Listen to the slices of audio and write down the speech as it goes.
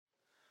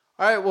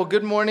All right, well,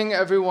 good morning,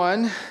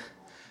 everyone.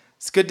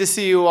 It's good to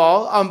see you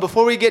all.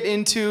 Before we get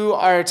into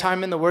our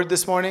time in the Word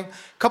this morning,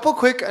 a couple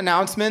quick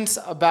announcements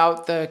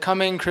about the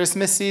coming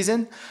Christmas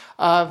season.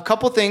 A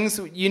couple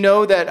things. You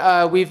know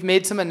that we've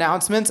made some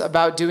announcements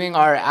about doing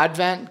our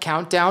Advent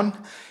countdown.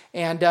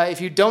 And if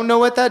you don't know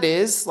what that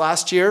is,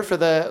 last year, for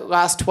the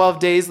last 12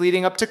 days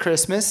leading up to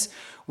Christmas,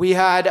 we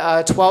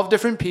had 12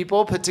 different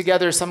people put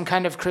together some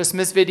kind of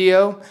Christmas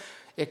video.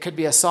 It could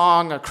be a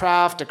song, a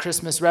craft, a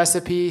Christmas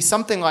recipe,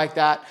 something like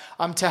that,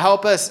 to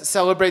help us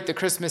celebrate the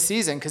Christmas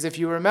season. Because if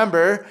you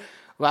remember,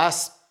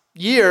 last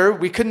year,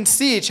 we couldn't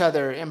see each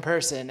other in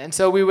person. And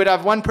so we would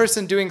have one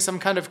person doing some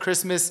kind of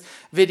Christmas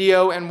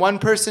video and one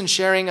person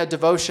sharing a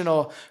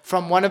devotional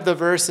from one of the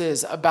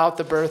verses about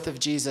the birth of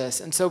Jesus.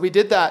 And so we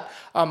did that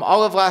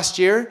all of last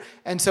year.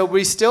 And so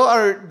we still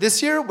are,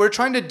 this year, we're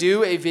trying to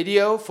do a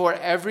video for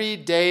every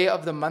day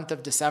of the month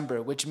of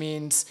December, which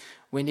means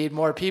we need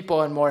more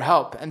people and more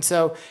help. And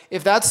so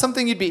if that's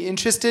something you'd be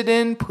interested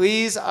in,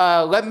 please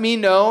let me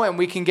know and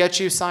we can get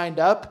you signed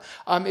up.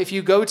 If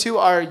you go to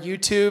our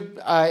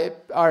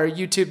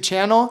YouTube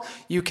channel,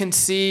 you can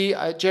see,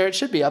 Jared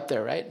should be up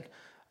there, right?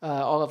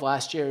 All of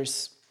last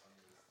year's.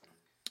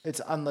 It's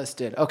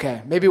unlisted.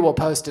 Okay, maybe we'll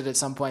post it at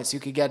some point so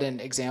you could get an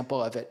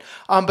example of it.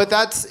 But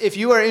that's, if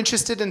you are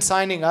interested in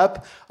signing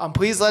up,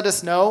 please let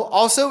us know.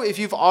 Also, if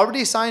you've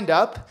already signed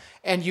up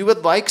and you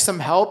would like some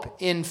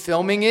help in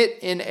filming it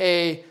in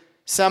a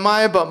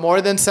but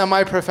more than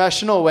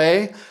semi-professional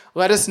way,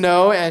 let us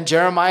know and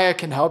Jeremiah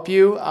can help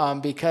you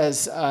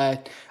because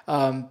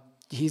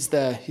he's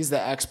the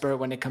expert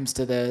when it comes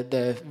to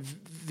the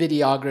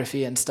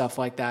videography and stuff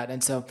like that.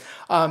 And so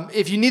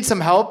if you need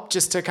some help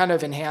just to kind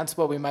of enhance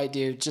what we might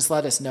do, just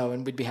let us know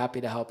and we'd be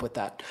happy to help with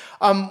that.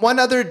 One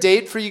other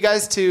date for you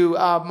guys to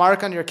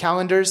mark on your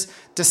calendars,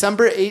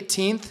 December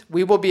 18th,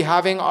 we will be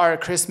having our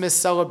Christmas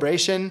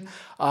celebration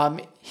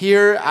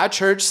here at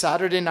church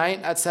Saturday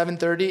night at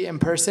 7:30 in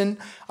person.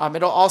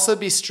 It'll also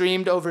be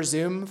streamed over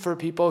Zoom for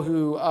people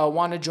who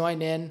want to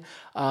join in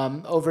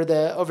over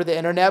the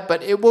internet,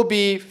 but it will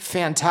be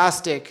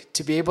fantastic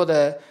to be able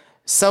to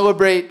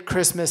celebrate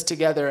Christmas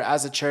together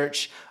as a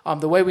church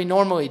the way we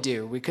normally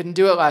do. We couldn't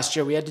do it last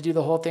year. We had to do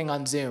the whole thing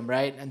on Zoom,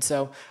 right? And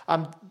so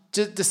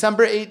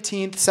December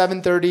 18th,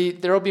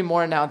 7:30, there will be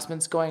more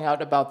announcements going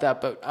out about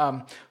that. But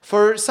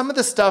for some of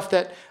the stuff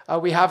that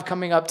we have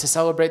coming up to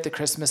celebrate the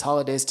Christmas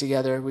holidays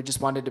together, we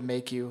just wanted to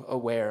make you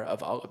aware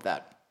of all of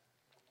that.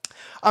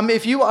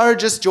 If you are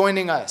just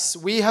joining us,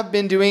 we have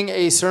been doing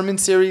a sermon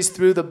series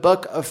through the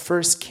book of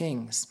 1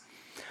 Kings.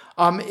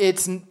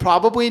 It's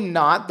probably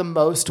not the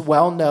most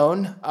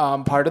well-known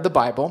part of the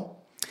Bible.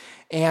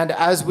 And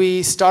as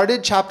we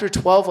started chapter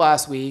 12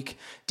 last week,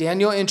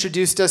 Daniel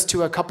introduced us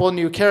to a couple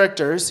new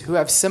characters who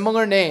have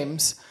similar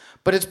names,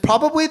 but it's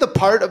probably the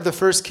part of the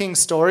 1 Kings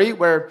story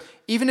where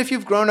even if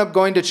you've grown up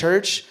going to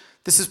church,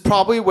 this is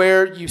probably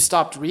where you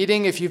stopped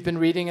reading. If you've been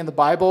reading in the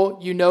Bible,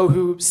 you know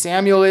who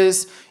Samuel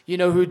is, you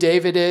know who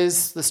David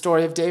is, the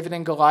story of David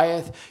and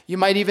Goliath. You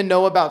might even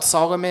know about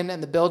Solomon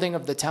and the building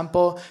of the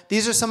temple.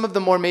 These are some of the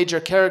more major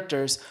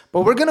characters,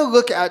 but we're going to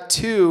look at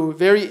two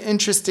very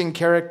interesting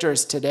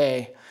characters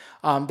today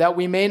that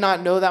we may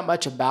not know that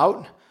much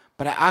about,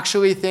 but I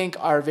actually think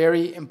are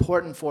very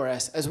important for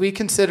us as we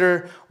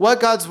consider what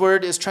God's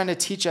word is trying to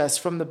teach us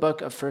from the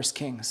book of 1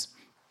 Kings.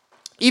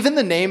 Even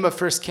the name of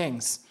 1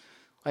 Kings,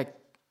 like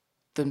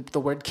the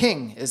word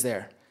king is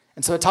there.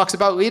 And so it talks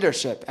about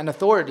leadership and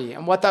authority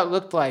and what that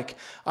looked like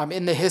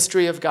in the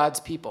history of God's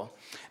people.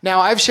 Now,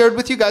 I've shared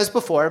with you guys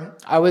before,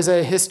 I was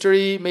a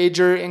history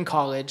major in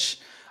college.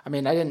 I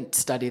mean, I didn't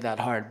study that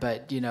hard,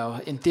 but,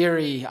 in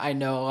theory, I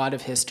know a lot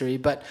of history.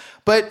 But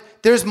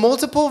there's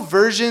multiple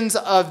versions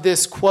of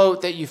this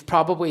quote that you've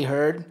probably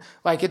heard.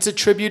 Like, it's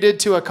attributed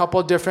to a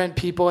couple different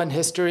people in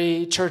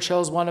history.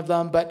 Churchill's one of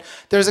them. But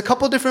there's a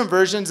couple different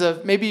versions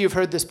of, maybe you've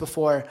heard this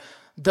before,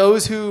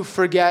 those who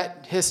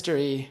forget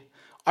history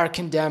are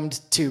condemned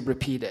to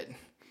repeat it.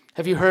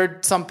 Have you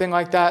heard something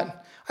like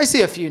that? I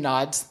see a few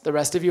nods. The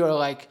rest of you are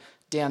like,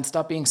 Dan,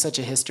 stop being such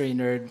a history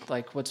nerd.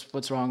 Like,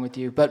 what's wrong with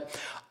you? But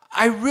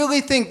I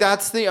really think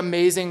that's the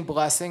amazing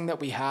blessing that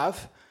we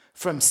have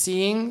from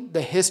seeing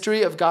the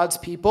history of God's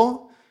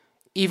people,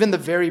 even the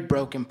very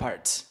broken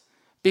parts.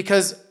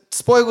 Because,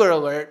 spoiler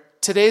alert,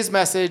 today's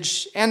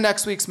message and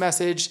next week's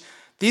message,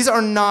 these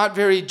are not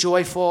very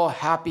joyful,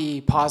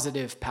 happy,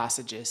 positive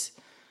passages.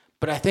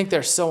 But I think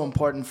they're so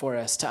important for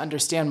us to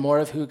understand more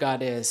of who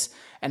God is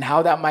and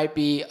how that might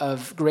be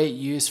of great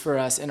use for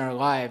us in our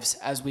lives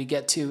as we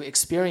get to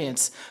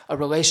experience a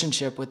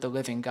relationship with the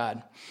living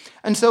God.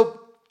 And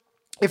so,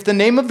 if the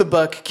name of the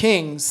book,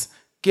 Kings,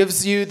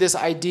 gives you this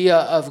idea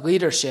of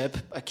leadership,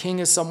 a king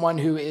is someone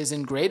who is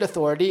in great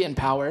authority and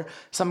power,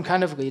 some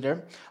kind of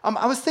leader.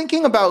 I was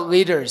thinking about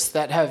leaders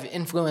that have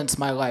influenced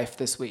my life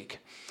this week.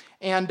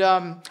 And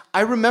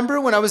I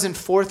remember when I was in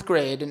 4th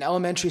grade in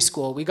elementary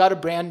school, we got a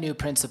brand new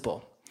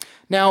principal.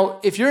 Now,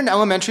 if you're in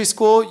elementary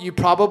school, you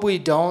probably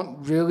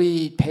don't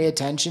really pay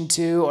attention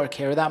to or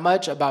care that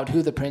much about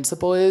who the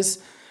principal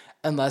is.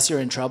 unless you're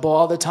in trouble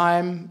all the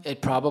time,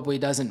 it probably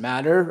doesn't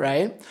matter,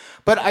 right?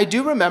 But I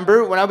do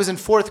remember when I was in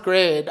 4th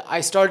grade, I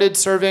started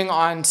serving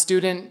on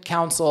student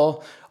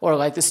council or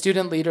like the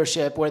student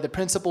leadership, where the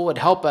principal would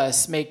help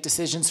us make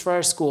decisions for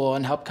our school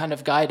and help kind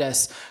of guide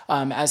us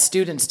as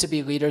students to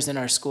be leaders in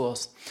our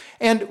schools.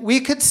 And we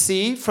could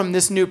see from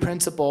this new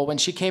principal when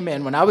she came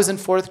in, when I was in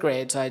 4th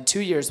grade, so I had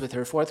 2 years with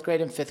her, 4th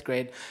grade and 5th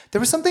grade,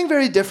 there was something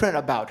very different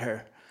about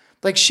her.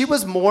 Like, she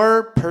was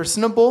more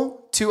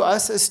personable to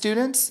us as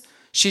students.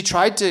 She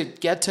tried to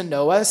get to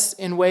know us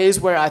in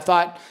ways where I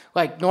thought,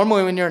 like,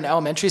 normally when you're in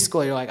elementary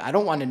school, you're like, I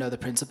don't want to know the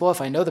principal.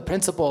 If I know the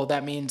principal,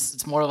 that means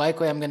it's more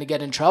likely I'm going to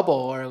get in trouble,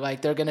 or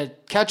like they're going to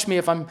catch me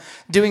if I'm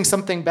doing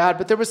something bad.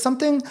 But there was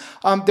something,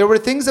 there were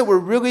things that were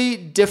really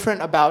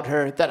different about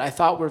her that I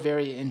thought were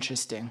very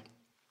interesting.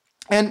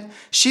 And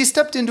she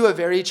stepped into a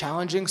very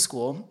challenging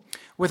school.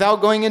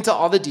 Without going into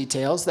all the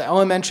details, the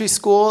elementary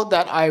school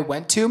that I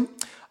went to,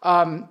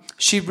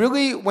 she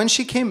really, when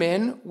she came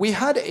in, we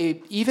had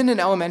even in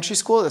elementary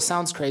school, this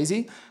sounds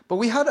crazy, but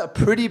we had a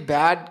pretty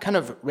bad kind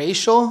of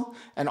racial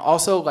and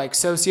also like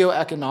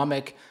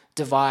socioeconomic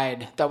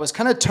divide that was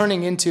kind of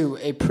turning into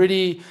a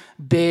pretty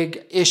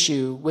big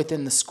issue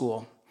within the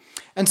school.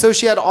 And so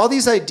she had all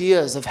these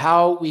ideas of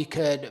how we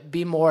could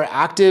be more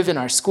active in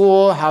our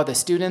school, how the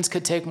students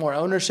could take more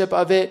ownership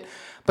of it.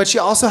 But she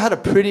also had a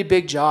pretty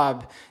big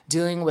job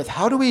dealing with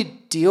how do we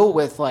deal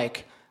with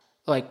like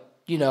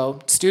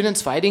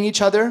students fighting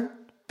each other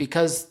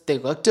because they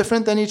look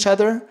different than each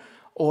other,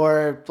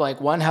 or like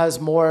one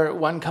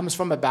comes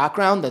from a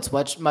background that's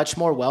much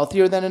more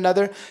wealthier than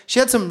another. She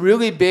had some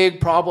really big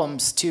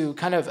problems to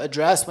kind of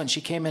address when she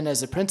came in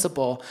as a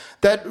principal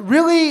that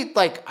really,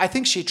 I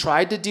think she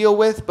tried to deal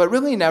with, but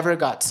really never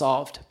got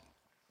solved.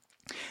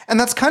 And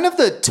that's kind of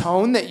the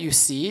tone that you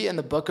see in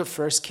the book of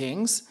 1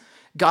 Kings.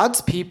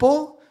 God's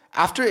people,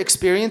 after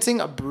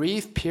experiencing a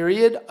brief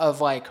period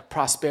of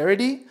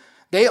prosperity,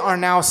 they are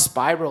now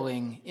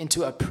spiraling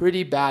into a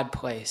pretty bad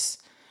place.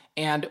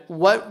 And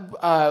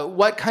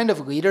what kind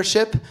of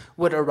leadership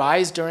would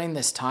arise during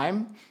this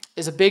time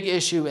is a big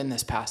issue in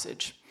this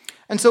passage.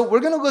 And so we're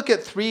going to look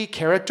at 3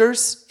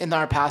 characters in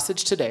our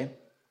passage today.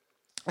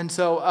 And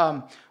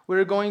so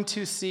we're going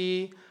to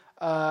see,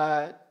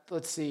 actually,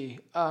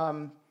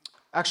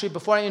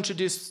 before I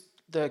introduce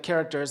the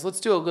characters, let's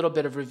do a little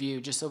bit of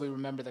review just so we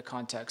remember the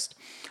context.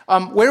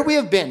 Where we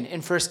have been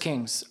in 1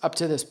 Kings up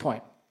to this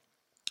point.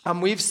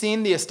 We've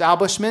seen the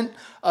establishment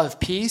of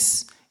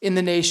peace in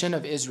the nation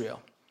of Israel.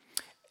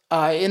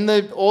 In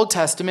the Old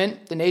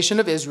Testament, the nation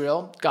of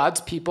Israel, God's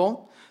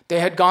people, they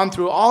had gone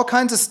through all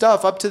kinds of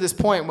stuff up to this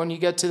point. When you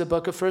get to the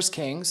book of 1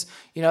 Kings,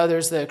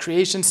 there's the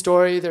creation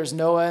story, there's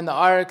Noah and the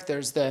ark,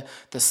 there's the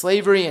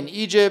slavery in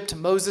Egypt,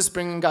 Moses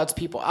bringing God's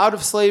people out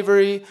of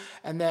slavery,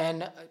 and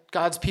then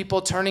God's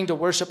people turning to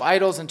worship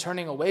idols and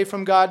turning away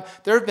from God.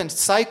 There have been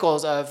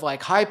cycles of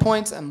high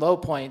points and low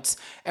points.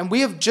 And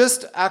we have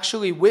just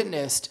actually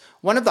witnessed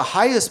one of the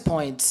highest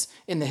points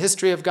in the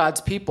history of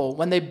God's people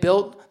when they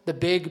built the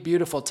big,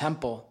 beautiful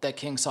temple that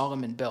King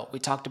Solomon built. We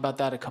talked about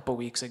that a couple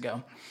weeks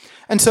ago.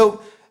 And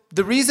so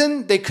the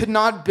reason they could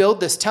not build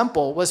this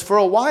temple was for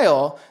a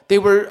while,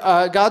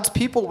 God's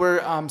people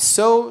were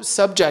so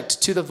subject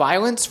to the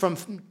violence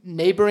from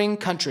neighboring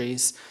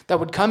countries that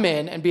would come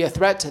in and be a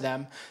threat to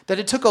them that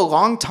it took a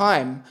long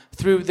time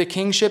through the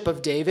kingship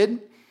of David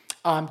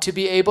to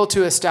be able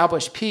to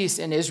establish peace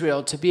in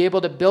Israel, to be able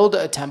to build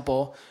a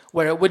temple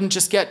where it wouldn't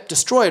just get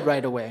destroyed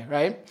right away,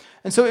 right?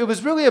 And so it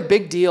was really a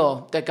big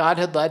deal that God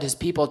had led his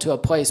people to a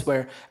place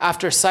where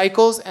after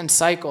cycles and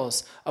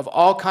cycles of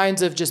all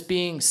kinds of just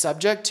being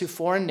subject to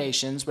foreign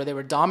nations, where they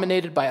were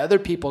dominated by other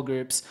people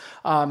groups,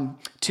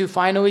 to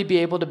finally be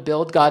able to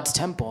build God's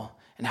temple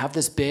and have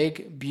this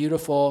big,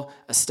 beautiful,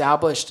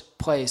 established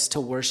place to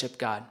worship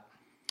God.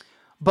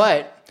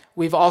 But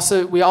we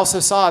also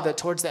saw that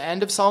towards the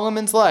end of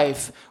Solomon's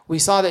life, we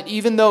saw that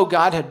even though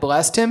God had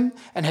blessed him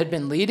and had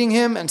been leading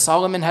him, and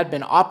Solomon had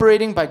been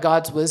operating by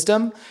God's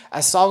wisdom,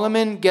 as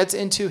Solomon gets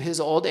into his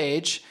old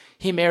age,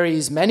 he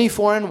marries many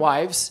foreign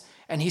wives,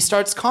 and he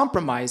starts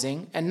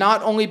compromising and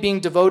not only being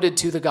devoted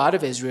to the God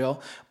of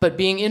Israel, but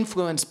being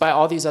influenced by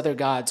all these other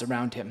gods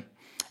around him.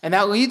 And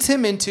that leads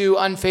him into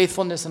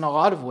unfaithfulness in a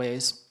lot of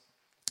ways.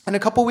 And a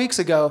couple weeks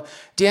ago,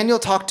 Daniel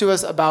talked to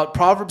us about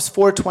Proverbs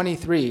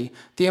 4:23,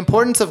 the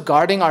importance of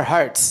guarding our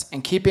hearts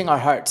and keeping our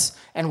hearts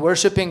and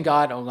worshiping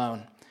God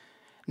alone.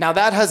 Now,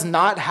 that has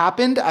not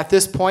happened at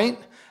this point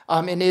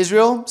in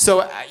Israel.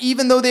 So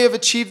even though they have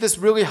achieved this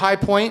really high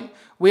point,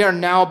 we are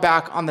now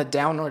back on the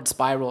downward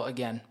spiral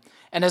again.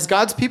 And as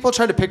God's people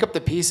try to pick up the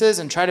pieces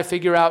and try to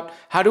figure out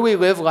how do we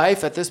live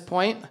life at this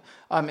point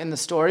in the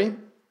story,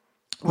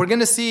 we're going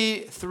to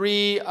see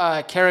 3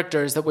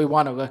 characters that we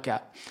want to look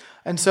at.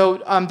 And so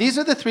these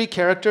are the 3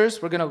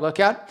 characters we're going to look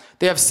at.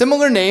 They have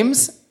similar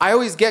names. I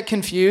always get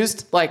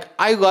confused.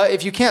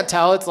 If you can't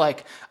tell, it's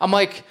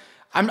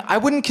I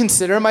wouldn't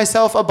consider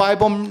myself a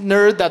Bible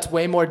nerd. That's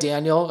way more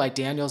Daniel. Like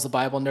Daniel's a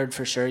Bible nerd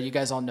for sure. You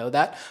guys all know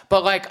that.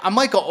 But like I'm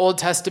like an Old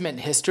Testament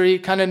history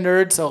kind of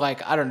nerd. So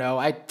like I don't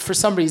know. For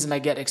some reason I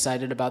get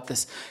excited about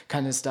this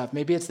kind of stuff.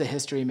 Maybe it's the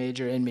history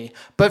major in me.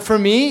 But for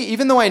me,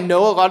 even though I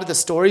know a lot of the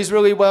stories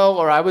really well,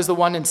 or I was the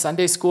one in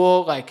Sunday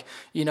school, like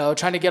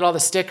trying to get all the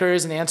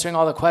stickers and answering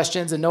all the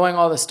questions and knowing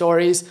all the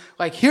stories,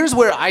 like here's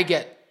where I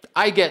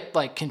get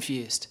like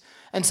confused.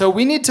 And so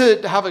we need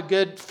to have a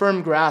good,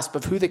 firm grasp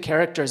of who the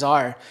characters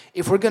are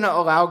if we're going to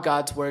allow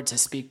God's word to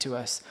speak to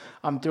us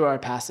through our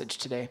passage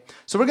today.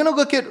 So we're going to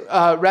look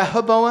at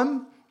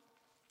Rehoboam.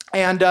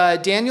 And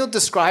Daniel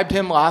described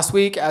him last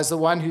week as the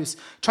one who's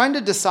trying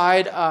to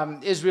decide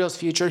Israel's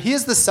future. He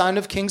is the son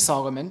of King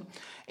Solomon.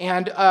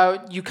 And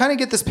you kind of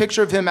get this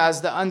picture of him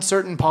as the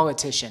uncertain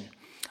politician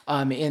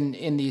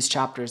in these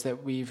chapters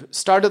that we've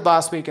started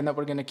last week and that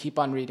we're going to keep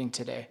on reading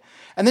today.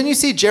 And then you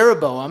see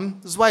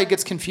Jeroboam. This is why it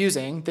gets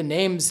confusing. The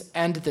names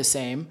end the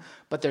same,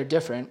 but they're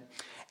different.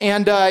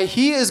 And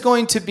he is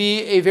going to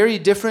be a very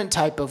different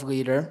type of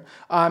leader.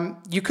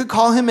 You could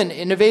call him an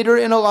innovator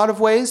in a lot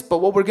of ways, but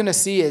what we're going to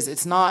see is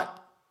it's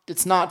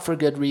not for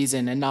good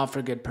reason and not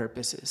for good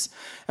purposes.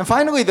 And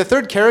finally, the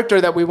third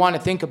character that we want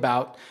to think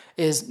about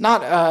is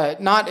not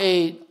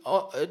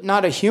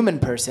a human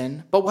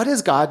person, but what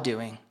is God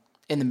doing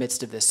in the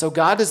midst of this? So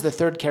God is the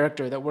third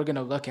character that we're going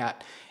to look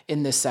at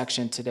in this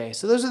section today.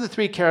 So those are the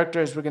three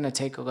characters we're going to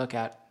take a look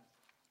at.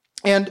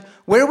 And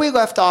where we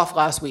left off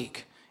last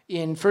week,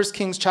 in 1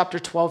 Kings chapter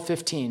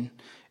 12:15,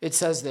 it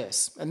says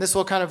this, and this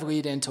will kind of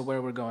lead into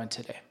where we're going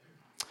today.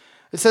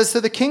 It says,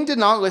 so the king did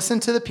not listen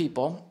to the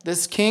people.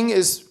 This king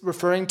is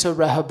referring to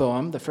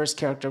Rehoboam, the first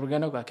character we're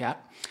going to look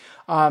at.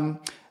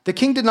 The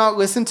king did not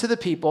listen to the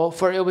people,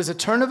 for it was a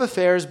turn of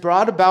affairs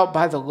brought about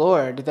by the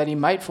Lord that he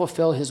might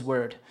fulfill his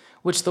word,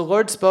 which the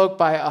Lord spoke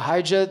by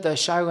Ahijah the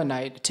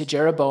Shilonite to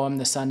Jeroboam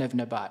the son of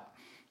Nebat.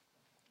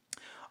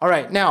 All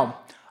right, now,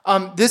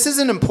 this is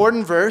an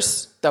important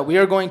verse that we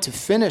are going to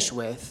finish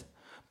with,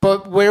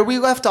 but where we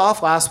left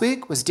off last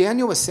week was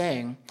Daniel was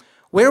saying,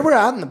 where we're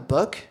at in the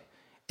book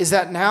is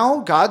that now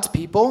God's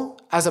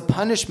people, as a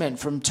punishment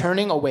from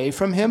turning away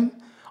from him,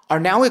 are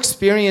now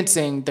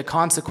experiencing the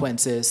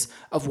consequences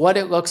of what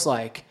it looks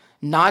like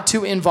not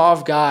to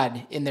involve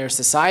God in their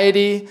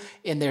society,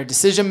 in their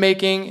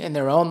decision-making, in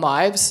their own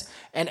lives.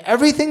 And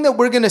everything that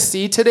we're going to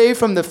see today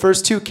from the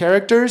first two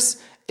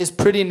characters is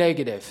pretty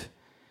negative.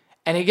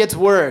 And it gets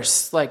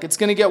worse. Like, it's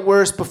going to get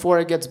worse before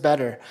it gets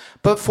better.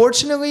 But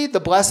fortunately,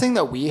 the blessing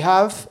that we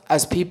have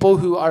as people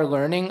who are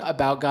learning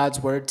about God's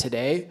word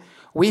today,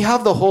 we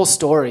have the whole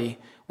story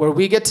where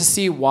we get to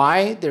see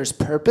why there's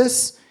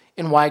purpose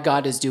and why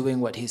God is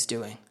doing what he's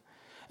doing.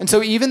 And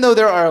so even though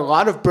there are a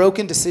lot of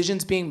broken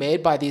decisions being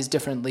made by these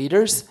different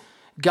leaders,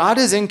 God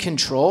is in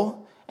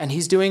control and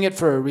he's doing it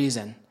for a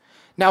reason.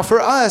 Now, for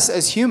us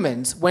as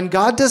humans, when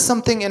God does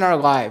something in our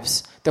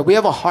lives that we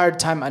have a hard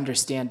time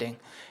understanding,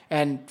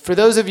 and for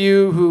those of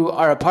you who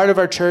are a part of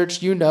our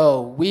church, you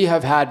know we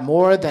have had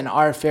more than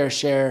our fair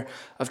share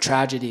of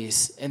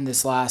tragedies in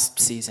this last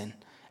season,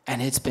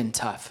 and it's been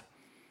tough.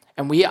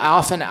 And we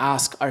often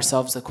ask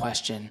ourselves the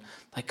question,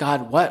 like,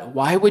 God,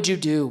 why would you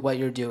do what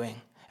you're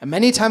doing? And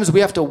many times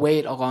we have to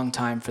wait a long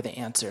time for the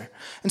answer.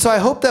 And so I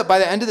hope that by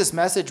the end of this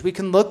message, we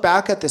can look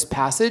back at this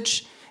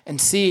passage and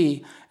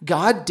see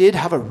God did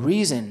have a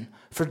reason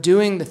for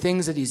doing the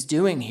things that he's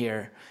doing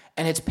here.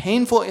 And it's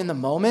painful in the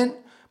moment,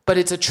 but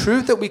it's a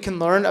truth that we can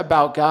learn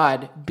about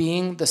God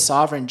being the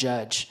sovereign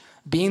judge,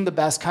 being the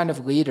best kind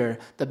of leader,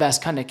 the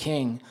best kind of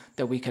king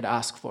that we could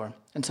ask for.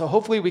 And so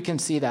hopefully we can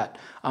see that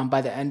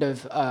by the end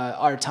of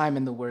our time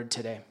in the Word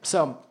today.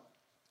 So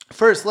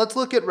first, let's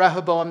look at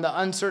Rehoboam, the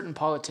uncertain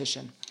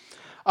politician.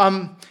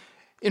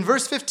 In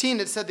verse 15,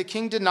 it said the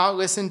king did not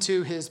listen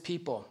to his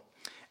people.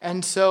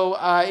 And so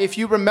if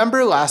you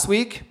remember last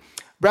week,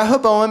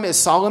 Rehoboam is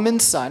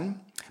Solomon's son.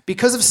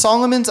 Because of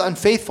Solomon's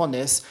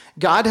unfaithfulness,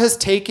 God has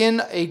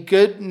taken a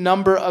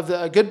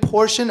good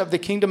portion of the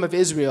kingdom of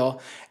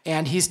Israel,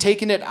 and he's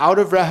taken it out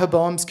of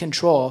Rehoboam's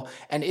control,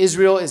 and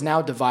Israel is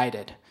now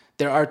divided.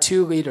 There are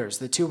two leaders,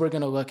 the two we're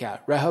going to look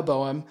at,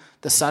 Rehoboam,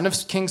 the son of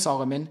King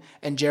Solomon,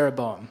 and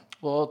Jeroboam.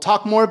 We'll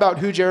talk more about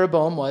who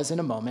Jeroboam was in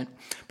a moment.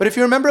 But if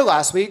you remember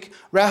last week,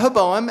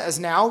 Rehoboam, as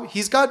now,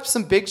 he's got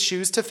some big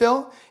shoes to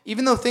fill.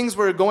 Even though things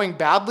were going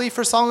badly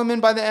for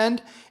Solomon by the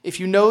end, if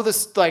you know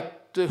this,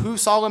 who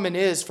Solomon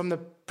is from the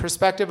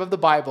perspective of the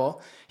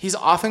Bible, he's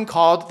often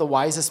called the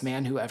wisest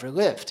man who ever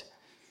lived.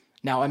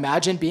 Now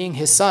imagine being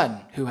his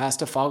son who has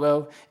to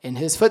follow in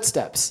his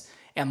footsteps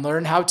and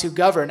learn how to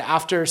govern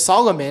after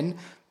Solomon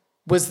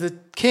was the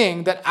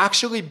king that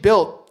actually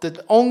built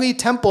the only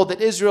temple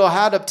that Israel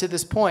had up to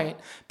this point,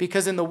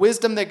 because in the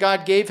wisdom that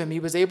God gave him, he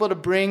was able to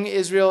bring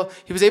Israel,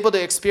 he was able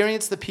to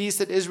experience the peace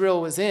that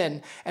Israel was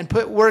in and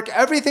work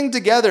everything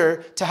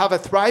together to have a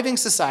thriving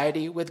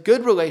society with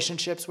good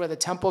relationships where the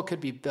temple could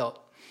be built.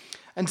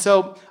 And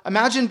so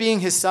imagine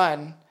being his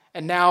son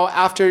And now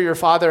after your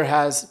father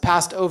has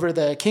passed over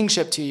the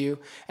kingship to you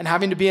and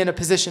having to be in a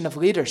position of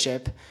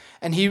leadership,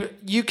 and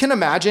you can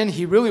imagine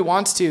he really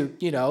wants to,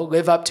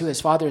 live up to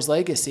his father's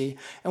legacy.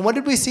 And what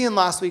did we see in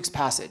last week's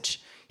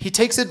passage? He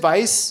takes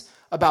advice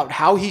about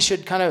how he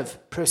should kind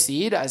of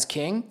proceed as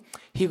king.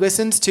 He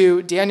listens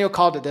to, Daniel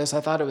called it this,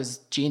 I thought it was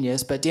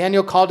genius, but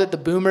Daniel called it the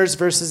boomers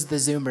versus the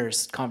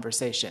zoomers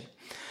conversation.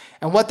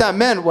 And what that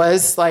meant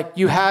was,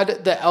 you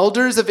had the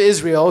elders of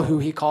Israel, who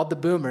he called the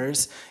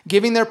boomers,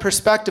 giving their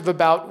perspective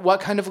about what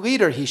kind of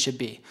leader he should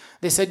be.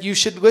 They said, you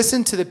should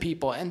listen to the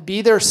people and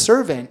be their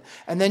servant,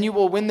 and then you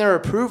will win their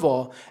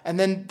approval, and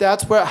then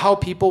that's how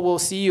people will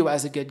see you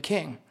as a good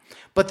king.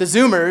 But the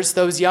zoomers,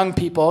 those young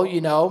people,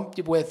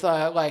 with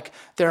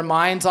their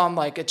minds on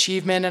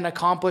achievement and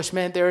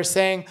accomplishment, they were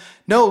saying,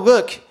 no,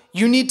 look,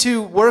 you need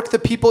to work the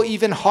people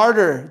even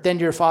harder than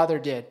your father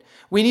did.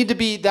 We need to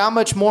be that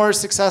much more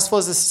successful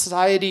as a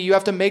society. You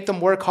have to make them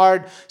work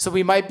hard so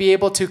we might be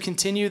able to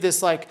continue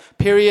this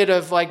period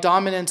of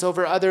dominance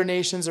over other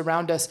nations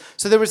around us.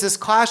 So there was this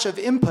clash of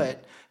input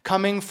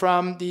coming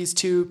from these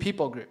two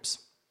people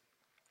groups.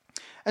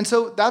 And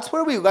so that's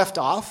where we left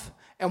off.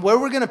 And where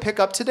we're going to pick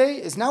up today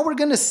is now we're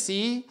going to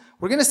see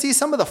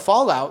some of the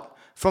fallout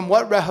from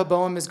what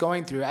Rehoboam is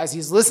going through as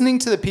he's listening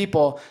to the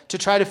people to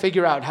try to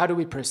figure out how do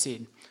we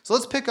proceed. So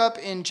let's pick up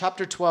in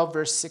chapter 12,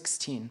 verse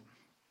 16.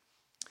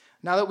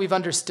 Now that we've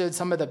understood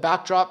some of the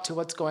backdrop to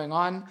what's going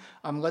on,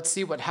 let's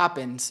see what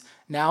happens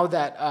now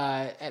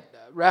that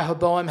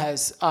Rehoboam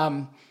has...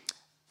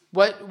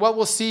 What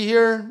we'll see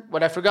here,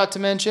 what I forgot to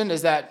mention,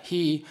 is that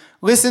he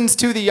listens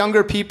to the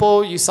younger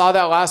people. You saw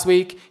that last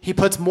week. He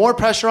puts more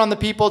pressure on the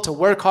people to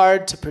work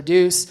hard, to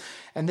produce.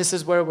 And this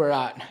is where we're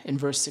at in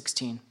verse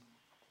 16.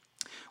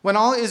 When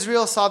all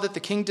Israel saw that the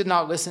king did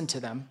not listen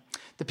to them,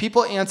 the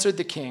people answered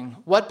the king,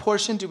 "What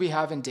portion do we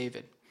have in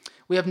David?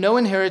 We have no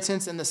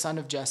inheritance in the son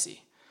of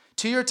Jesse.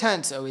 To your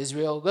tents, O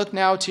Israel. Look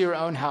now to your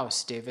own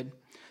house, David."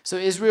 So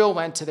Israel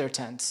went to their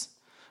tents.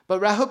 But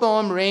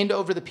Rehoboam reigned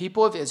over the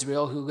people of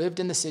Israel who lived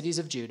in the cities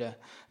of Judah.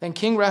 Then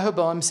King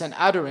Rehoboam sent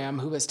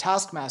Adoram, who was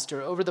taskmaster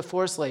over the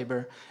forced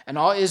labor, and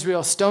all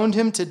Israel stoned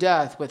him to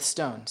death with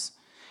stones.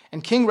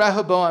 And King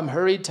Rehoboam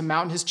hurried to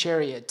mount his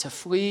chariot to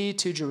flee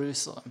to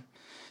Jerusalem.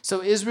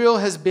 So Israel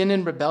has been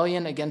in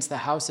rebellion against the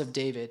house of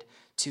David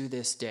to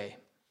this day.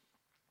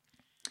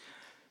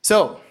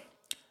 So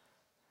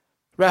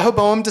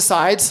Rehoboam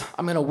decides,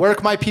 I'm going to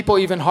work my people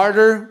even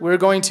harder. We're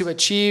going to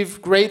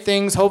achieve great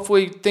things,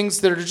 hopefully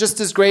things that are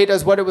just as great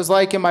as what it was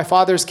like in my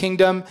father's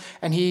kingdom.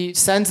 And he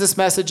sends this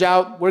message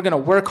out. We're going to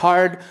work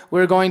hard.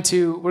 We're going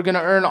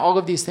to earn all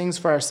of these things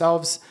for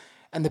ourselves.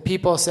 And the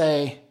people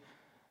say,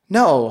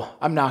 no,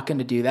 I'm not going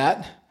to do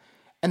that.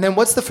 And then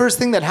what's the first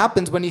thing that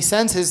happens when he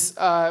sends this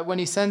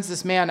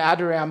man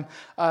Adoram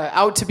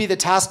out to be the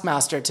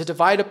taskmaster to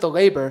divide up the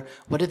labor?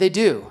 What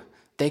do?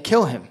 They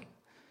kill him.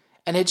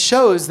 And it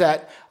shows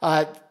that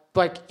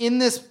in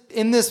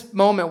this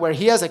moment where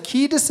he has a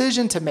key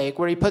decision to make,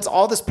 where he puts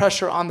all this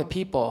pressure on the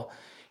people,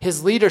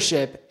 his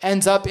leadership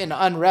ends up in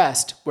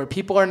unrest, where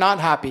people are not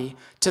happy,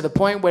 to the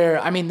point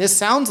where, this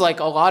sounds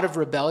like a lot of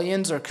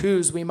rebellions or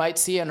coups we might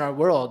see in our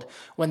world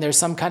when there's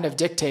some kind of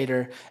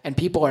dictator and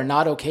people are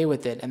not okay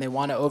with it and they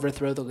want to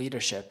overthrow the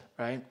leadership,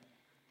 right?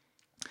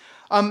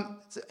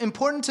 It's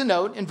important to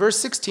note in verse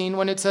 16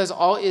 when it says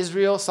all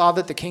Israel saw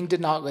that the king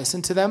did not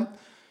listen to them.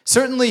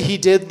 Certainly he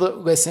did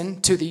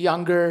listen to the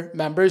younger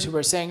members who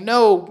were saying,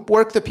 no,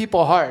 work the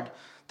people hard.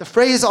 The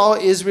phrase all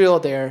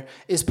Israel there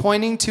is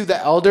pointing to the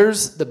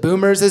elders, the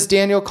boomers as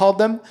Daniel called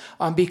them,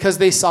 because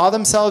they saw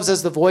themselves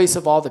as the voice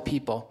of all the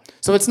people.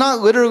 So it's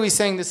not literally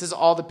saying this is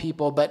all the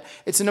people, but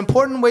it's an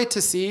important way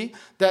to see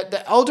that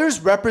the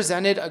elders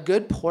represented a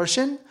good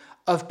portion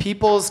of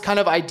people's kind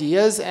of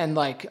ideas and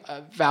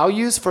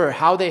values for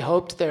how they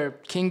hoped their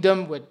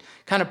kingdom would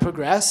kind of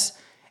progress.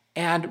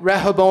 And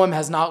Rehoboam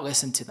has not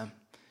listened to them.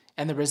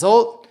 And the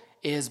result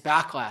is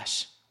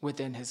backlash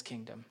within his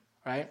kingdom,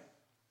 right?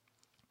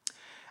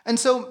 And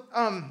so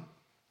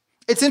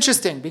it's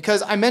interesting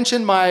because I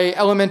mentioned my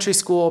elementary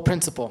school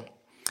principal.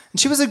 And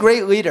she was a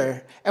great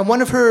leader. And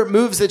one of her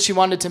moves that she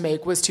wanted to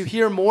make was to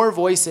hear more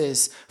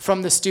voices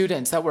from the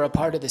students that were a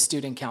part of the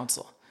student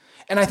council.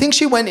 And I think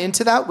she went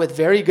into that with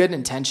very good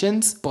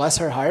intentions, bless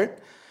her heart,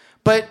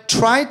 but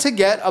tried to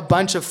get a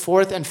bunch of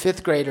 4th and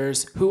 5th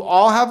graders who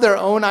all have their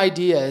own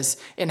ideas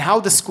in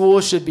how the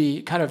school should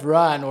be kind of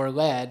run or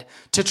led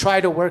to try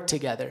to work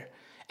together.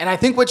 And I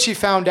think what she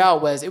found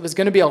out was it was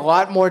going to be a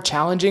lot more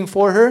challenging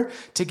for her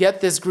to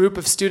get this group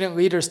of student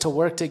leaders to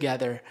work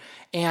together.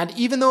 And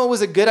even though it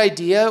was a good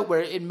idea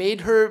where it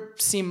made her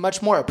seem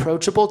much more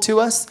approachable to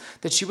us,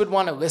 that she would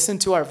want to listen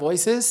to our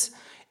voices,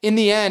 in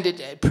the end,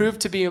 it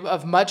proved to be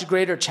of much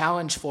greater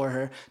challenge for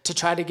her to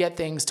try to get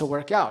things to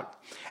work out.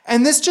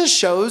 And this just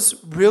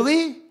shows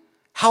really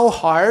how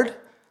hard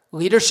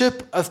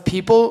leadership of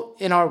people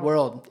in our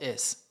world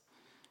is.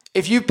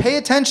 If you pay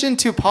attention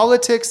to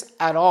politics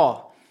at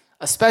all,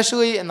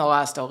 especially in the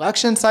last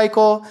election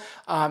cycle,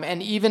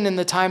 and even in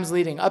the times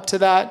leading up to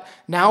that.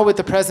 Now with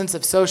the presence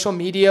of social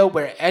media,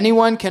 where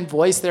anyone can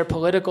voice their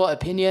political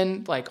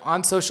opinion, like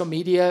on social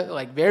media,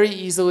 like very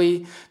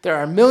easily, there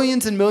are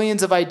millions and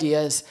millions of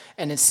ideas,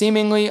 and it's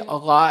seemingly a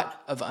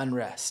lot of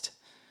unrest.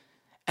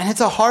 And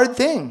it's a hard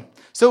thing.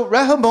 So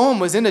Rehoboam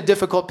was in a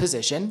difficult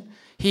position.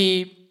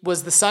 He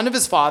was the son of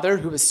his father,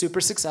 who was super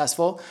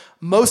successful.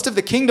 Most of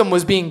the kingdom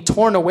was being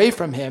torn away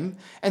from him.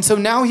 And so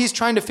now he's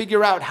trying to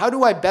figure out, how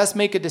do I best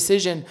make a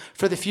decision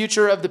for the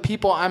future of the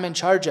people I'm in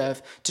charge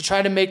of to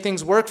try to make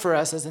things work for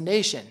us as a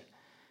nation?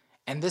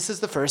 And this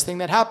is the first thing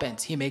that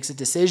happens. He makes a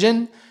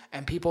decision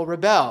and people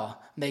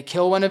rebel. They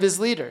kill one of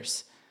his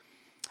leaders.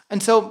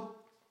 And so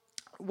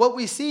what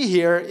we see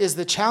here is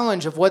the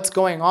challenge of what's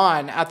going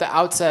on at the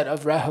outset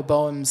of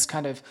Rehoboam's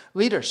kind of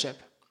leadership.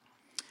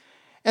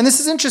 And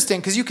this is interesting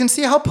because you can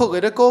see how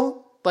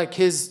political like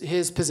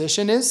his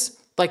position is.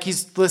 Like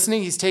he's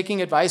listening, he's taking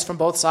advice from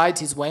both sides,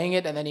 he's weighing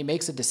it, and then he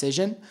makes a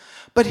decision.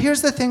 But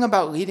here's the thing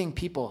about leading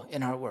people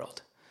in our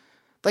world.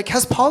 Like,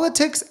 has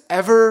politics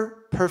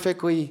ever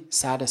perfectly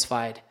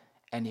satisfied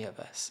any of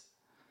us?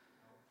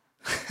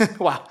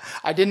 Wow,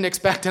 I didn't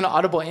expect an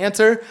audible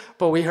answer,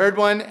 but we heard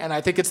one, and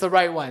I think it's the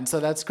right one, so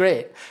that's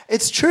great.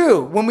 It's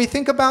true. When we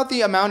think about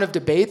the amount of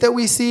debate that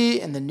we see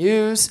in the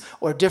news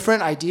or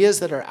different ideas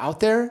that are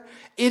out there,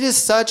 it is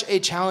such a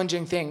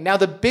challenging thing. Now,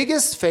 the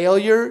biggest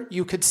failure,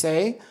 you could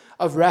say,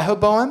 of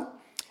Rehoboam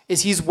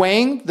is he's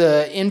weighing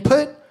the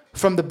input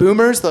from the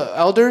boomers, the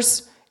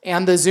elders,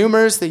 and the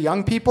zoomers, the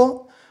young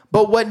people,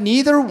 but what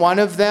neither one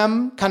of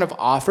them kind of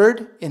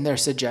offered in their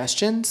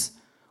suggestions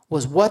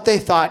was what they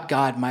thought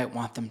God might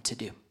want them to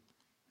do.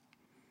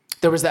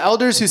 There was the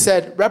elders who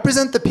said,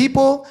 represent the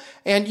people,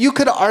 and you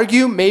could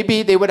argue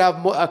maybe they would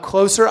have a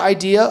closer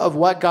idea of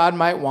what God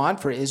might want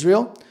for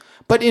Israel.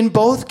 But in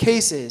both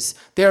cases,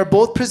 they are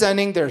both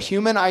presenting their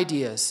human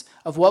ideas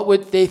of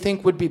what they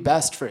think would be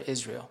best for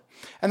Israel.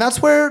 And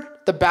that's where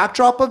the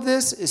backdrop of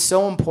this is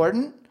so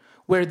important,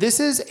 where this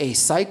is a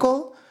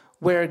cycle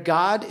where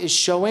God is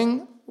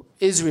showing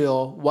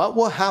Israel what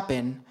will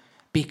happen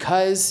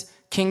because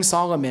King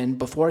Solomon,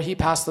 before he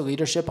passed the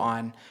leadership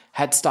on,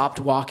 had stopped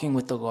walking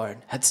with the Lord,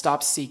 had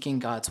stopped seeking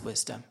God's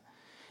wisdom.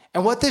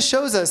 And what this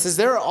shows us is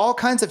there are all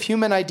kinds of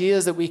human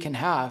ideas that we can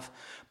have,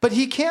 but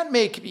he can't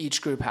make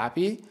each group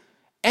happy.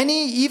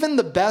 Even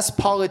the best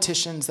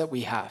politicians that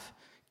we have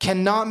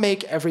cannot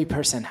make every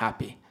person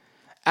happy.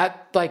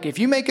 If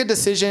you make a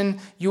decision,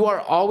 you are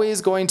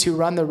always going to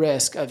run the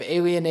risk of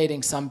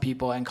alienating some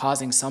people and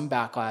causing some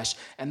backlash,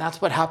 and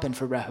that's what happened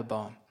for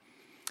Rehoboam.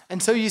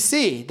 And so you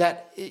see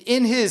that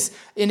in his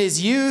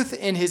youth,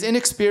 in his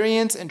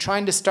inexperience in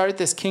trying to start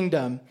this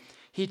kingdom,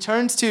 he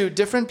turns to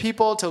different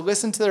people to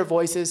listen to their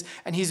voices,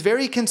 and he's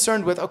very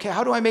concerned with, okay,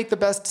 how do I make the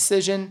best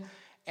decision?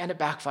 And it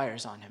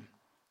backfires on him.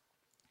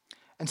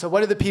 And so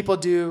what do the people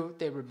do?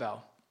 They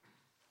rebel.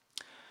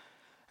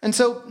 And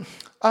so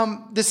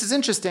this is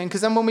interesting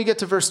because then when we get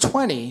to verse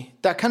 20,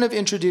 that kind of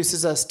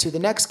introduces us to the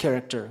next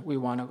character we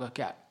want to look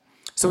at.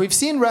 So we've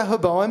seen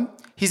Rehoboam.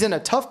 He's in a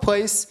tough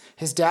place.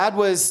 His dad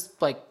was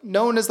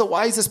known as the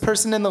wisest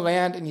person in the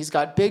land, and he's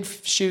got big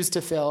shoes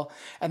to fill.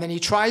 And then he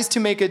tries to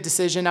make a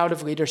decision out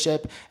of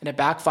leadership, and it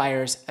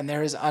backfires, and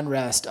there is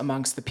unrest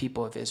amongst the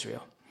people of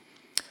Israel.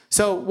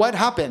 So what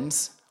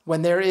happens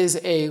when there is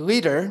a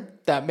leader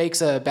that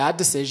makes a bad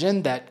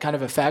decision that kind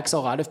of affects a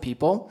lot of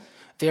people?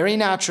 Very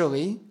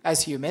naturally,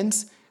 as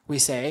humans, we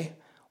say,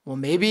 well,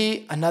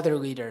 maybe another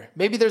leader.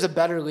 Maybe there's a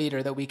better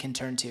leader that we can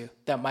turn to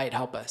that might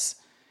help us.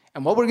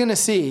 And what we're going to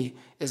see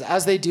is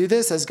as they do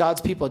this, as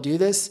God's people do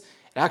this,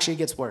 it actually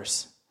gets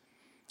worse.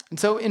 And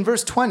so in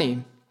verse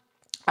 20,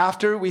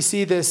 after we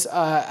see this,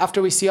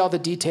 after we see all the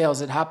details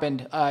that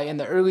happened in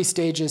the early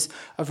stages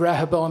of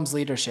Rehoboam's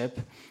leadership,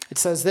 it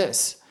says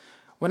this: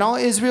 when all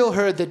Israel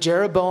heard that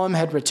Jeroboam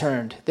had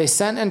returned, they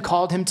sent and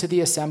called him to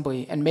the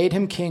assembly and made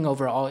him king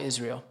over all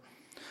Israel.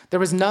 There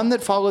was none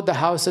that followed the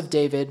house of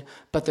David,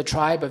 but the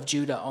tribe of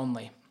Judah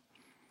only.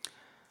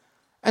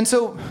 And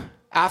so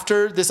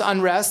after this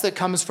unrest that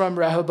comes from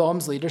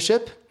Rehoboam's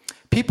leadership,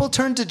 people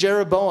turned to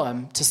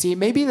Jeroboam to see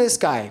maybe this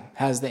guy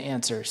has the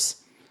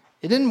answers.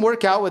 It didn't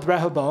work out with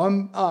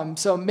Rehoboam,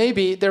 so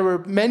maybe there were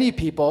many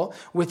people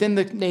within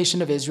the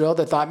nation of Israel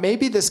that thought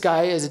maybe this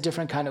guy is a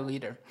different kind of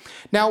leader.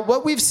 Now,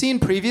 what we've seen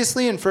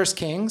previously in 1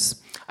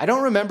 Kings, I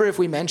don't remember if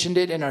we mentioned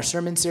it in our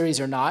sermon series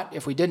or not.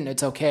 If we didn't,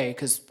 it's okay,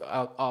 because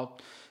I'll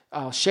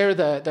share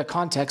the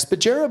context.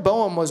 But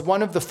Jeroboam was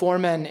one of the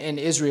foremen in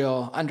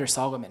Israel under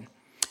Solomon.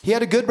 He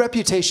had a good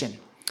reputation,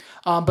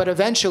 but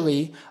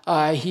eventually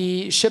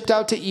he shipped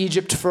out to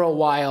Egypt for a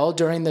while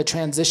during the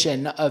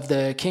transition of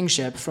the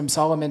kingship from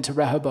Solomon to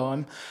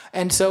Rehoboam.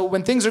 And so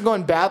when things are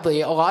going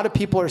badly, a lot of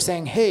people are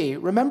saying, hey,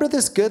 remember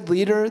this good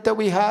leader that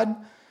we had?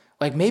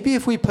 Maybe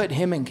if we put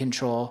him in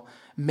control,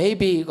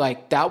 maybe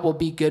that will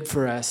be good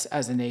for us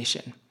as a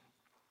nation.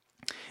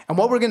 And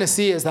what we're going to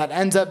see is that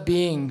ends up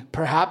being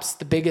perhaps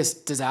the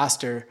biggest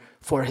disaster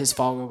for his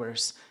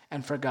followers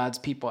and for God's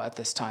people at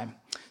this time.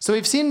 So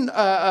we've seen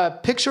a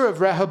picture of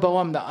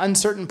Rehoboam, the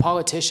uncertain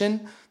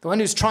politician, the one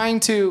who's trying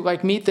to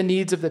meet the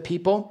needs of the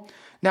people.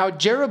 Now,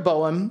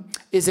 Jeroboam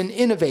is an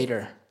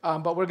innovator,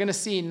 but we're going to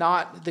see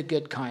not the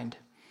good kind.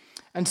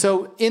 And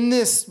so in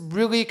this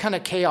really kind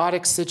of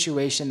chaotic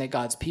situation that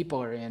God's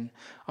people are in,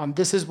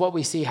 this is what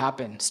we see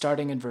happen,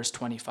 starting in verse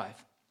 25. It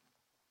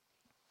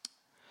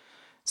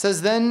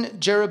says, "Then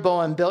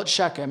Jeroboam built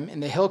Shechem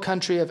in the hill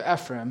country of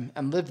Ephraim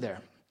and lived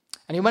there.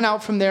 And he went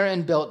out from there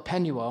and built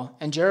Penuel.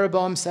 And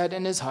Jeroboam said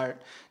in his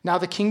heart, 'Now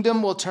the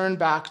kingdom will turn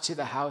back to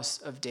the house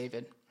of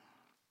David.'"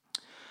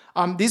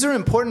 These are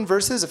important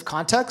verses of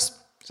context.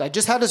 So I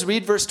just had us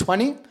read verse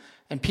 20.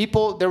 And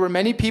there were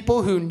many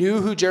people who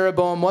knew who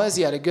Jeroboam was.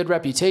 He had a good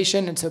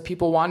reputation. And so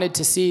people wanted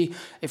to see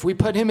if we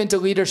put him into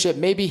leadership,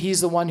 maybe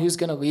he's the one who's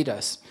going to lead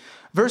us.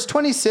 Verse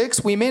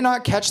 26, we may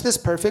not catch this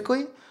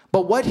perfectly,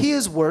 but what he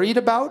is worried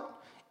about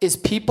is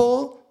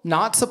people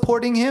not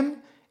supporting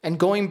him and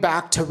going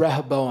back to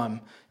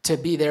Rehoboam to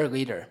be their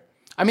leader.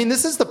 I mean,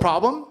 this is the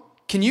problem.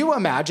 Can you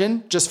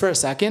imagine, just for a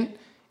second,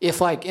 if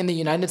in the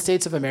United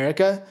States of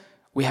America,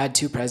 we had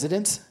two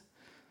presidents?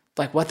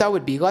 What that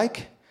would be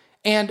like?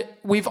 And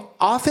we've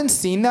often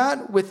seen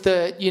that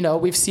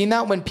we've seen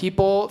that when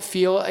people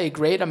feel a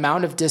great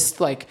amount of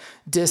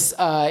disinterest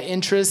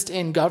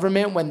in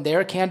government, when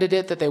their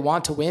candidate that they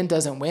want to win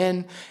doesn't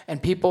win,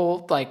 and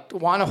people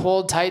want to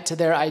hold tight to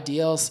their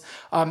ideals.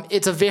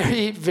 It's a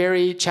very,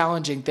 very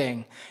challenging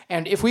thing.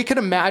 And if we could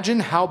imagine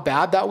how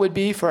bad that would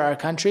be for our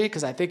country,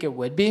 because I think it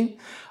would be,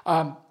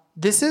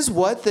 this is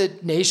what the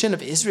nation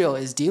of Israel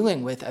is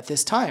dealing with at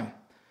this time.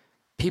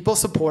 People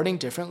supporting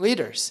different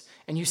leaders.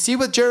 And you see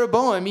with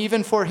Jeroboam,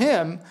 even for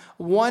him,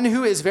 one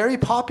who is very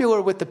popular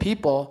with the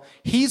people,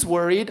 he's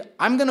worried,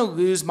 I'm going to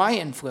lose my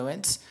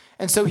influence.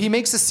 And so he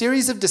makes a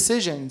series of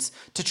decisions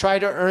to try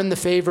to earn the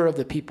favor of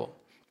the people.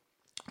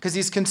 Because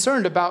he's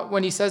concerned about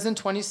when he says in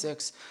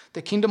 26,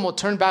 the kingdom will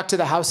turn back to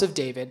the house of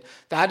David.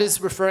 That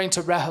is referring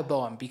to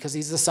Rehoboam because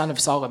he's the son of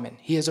Solomon.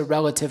 He is a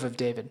relative of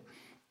David.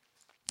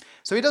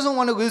 So he doesn't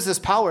want to lose this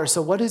power.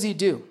 So what does he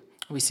do?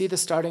 We see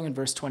this starting in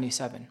verse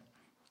 27.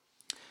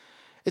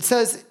 It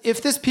says,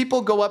 "If this people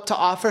go up to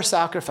offer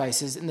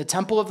sacrifices in the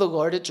temple of the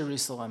Lord at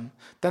Jerusalem,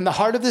 then the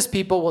heart of this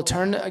people will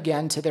turn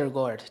again to their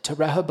Lord, to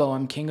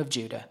Rehoboam, king of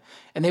Judah.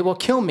 And they will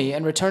kill me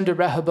and return to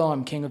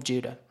Rehoboam, king of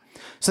Judah."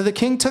 So the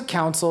king took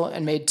counsel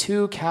and made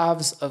 2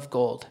 calves of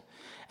gold.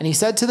 And he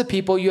said to the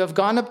people, "You have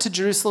gone up to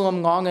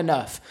Jerusalem long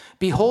enough.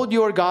 Behold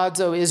your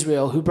gods, O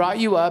Israel, who brought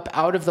you up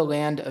out of the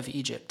land of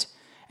Egypt."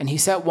 And he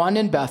set one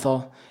in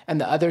Bethel, and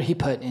the other he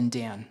put in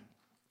Dan.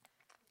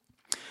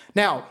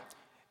 Now,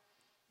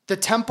 the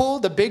temple,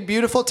 the big,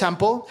 beautiful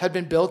temple, had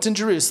been built in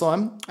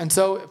Jerusalem. And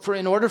so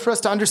in order for us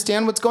to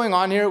understand what's going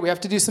on here, we have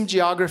to do some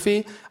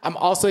geography. I'm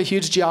also a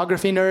huge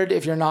geography nerd.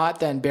 If you're not,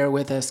 then bear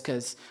with us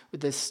because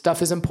this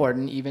stuff is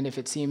important, even if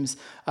it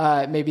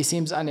maybe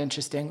seems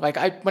uninteresting.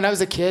 When I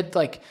was a kid,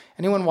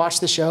 anyone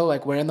watch the show,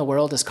 Where in the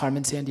World is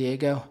Carmen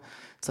Sandiego?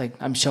 It's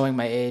I'm showing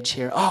my age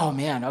here. Oh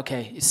man,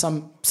 okay.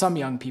 Some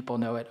young people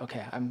know it.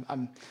 Okay,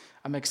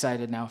 I'm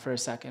excited now for a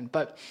second.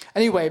 But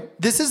anyway,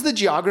 this is the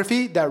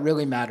geography that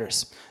really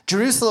matters.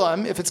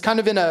 Jerusalem, if it's kind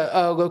of in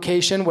a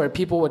location where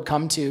people would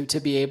come to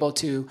be able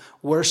to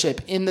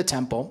worship in the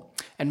temple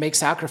and make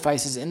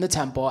sacrifices in the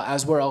temple,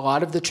 as were a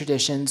lot of the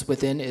traditions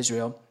within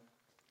Israel,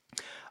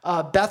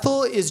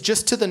 Bethel is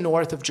just to the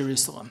north of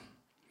Jerusalem.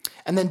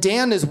 And then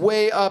Dan is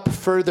way up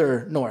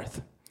further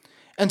north.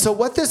 And so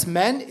what this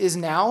meant is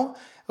now,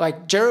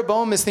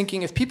 Jeroboam is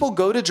thinking, if people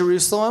go to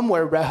Jerusalem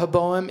where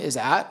Rehoboam is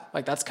at,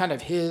 that's kind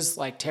of his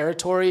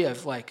territory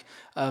of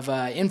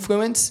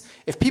influence.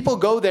 If people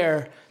go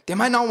there, they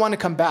might not want to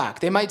come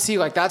back. They might see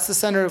that's the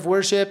center of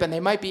worship, and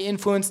they might be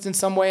influenced in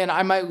some way, and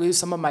I might lose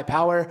some of my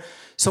power.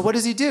 So what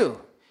does he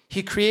do?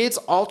 He creates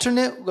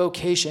alternate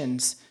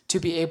locations to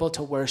be able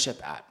to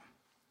worship at.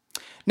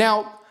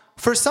 Now,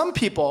 for some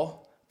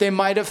people, they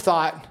might have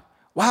thought,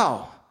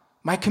 wow,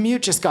 my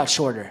commute just got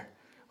shorter.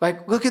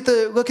 Look at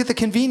the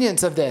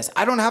convenience of this.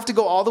 I don't have to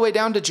go all the way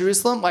down to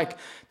Jerusalem.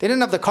 They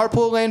didn't have the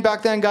carpool lane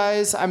back then,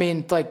 guys. I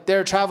mean,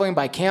 they're traveling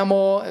by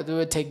camel. It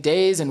would take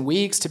days and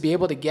weeks to be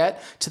able to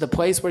get to the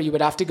place where you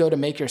would have to go to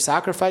make your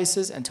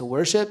sacrifices and to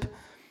worship.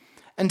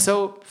 And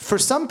so for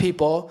some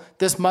people,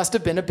 this must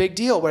have been a big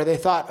deal where they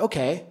thought,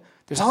 okay,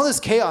 there's all this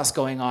chaos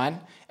going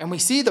on, and we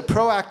see the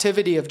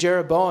proactivity of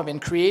Jeroboam in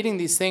creating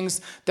these things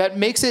that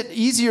makes it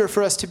easier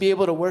for us to be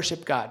able to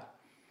worship God.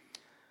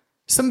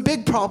 Some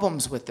big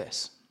problems with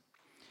this.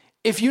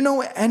 If you know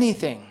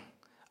anything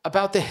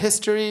about the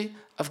history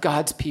of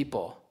God's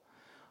people,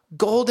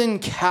 golden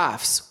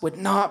calves would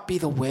not be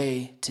the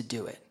way to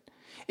do it.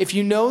 If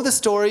you know the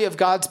story of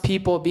God's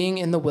people being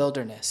in the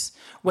wilderness,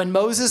 when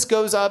Moses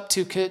goes up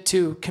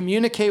to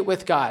communicate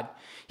with God,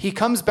 he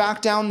comes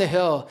back down the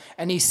hill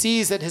and he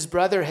sees that his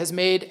brother has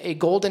made a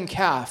golden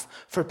calf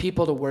for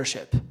people to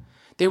worship.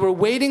 They were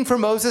waiting for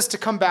Moses to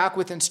come back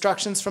with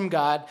instructions from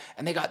God,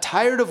 and they got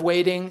tired of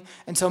waiting,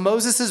 and so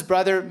Moses'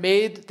 brother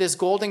made this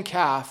golden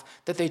calf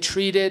that they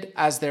treated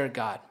as their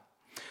God.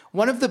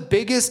 One of the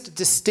biggest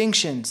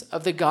distinctions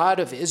of the God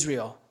of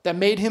Israel that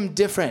made him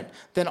different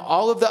than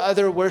all of the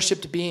other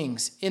worshiped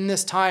beings in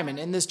this time and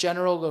in this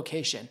general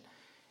location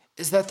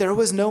is that there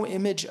was no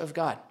image of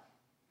God.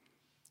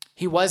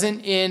 He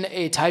wasn't in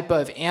a type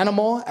of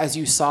animal, as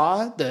you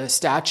saw the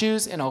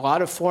statues in a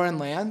lot of foreign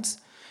lands.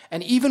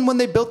 And even when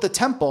they built the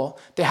temple,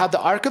 they had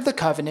the Ark of the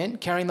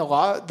Covenant carrying the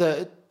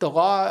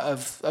law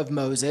of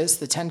Moses,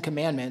 the 10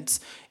 Commandments,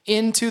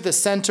 into the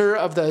center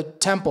of the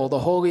temple, the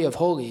Holy of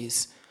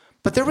Holies.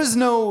 But there was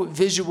no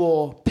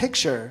visual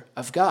picture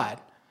of God.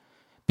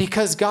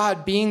 Because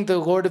God, being the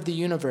Lord of the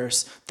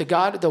universe,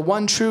 the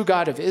one true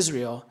God of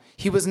Israel,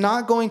 he was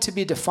not going to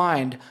be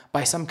defined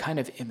by some kind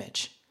of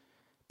image.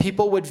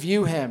 People would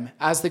view him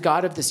as the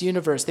God of this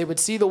universe. They would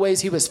see the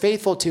ways he was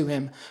faithful to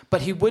him,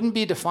 but he wouldn't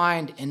be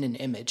defined in an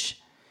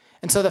image.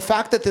 And so the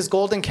fact that this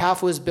golden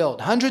calf was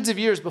built hundreds of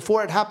years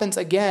before it happens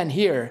again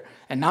here,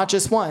 and not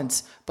just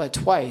once, but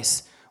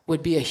twice,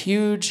 would be a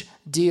huge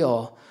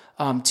deal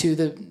to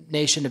the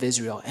nation of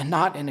Israel, and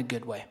not in a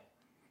good way.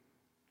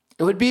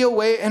 It would be a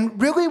way,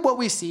 and really what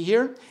we see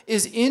here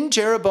is in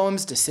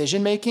Jeroboam's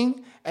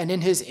decision-making and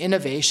in his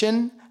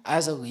innovation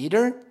as a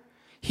leader,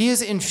 he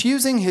is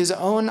infusing his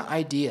own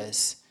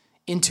ideas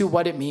into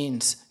what it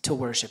means to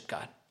worship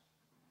God.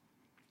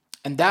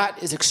 And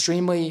that is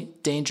extremely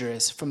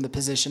dangerous from the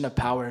position of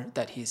power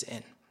that he's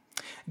in.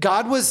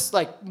 God was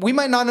like, we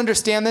might not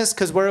understand this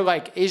because we're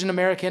like Asian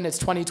American, it's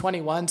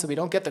 2021, so we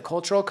don't get the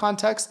cultural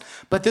context,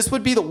 but this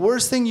would be the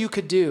worst thing you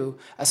could do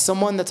as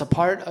someone that's a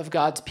part of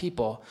God's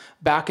people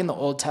back in the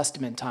Old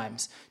Testament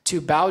times,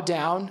 to bow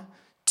down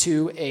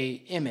to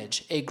an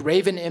image, a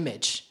graven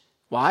image.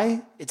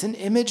 Why? It's an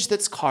image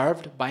that's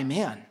carved by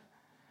man.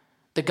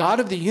 The God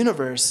of the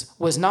universe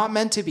was not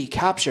meant to be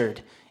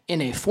captured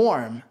in a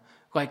form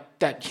like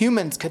that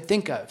humans could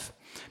think of.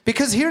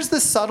 Because here's the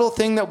subtle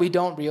thing that we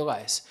don't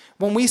realize.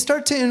 When we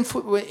start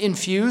to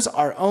infuse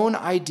our own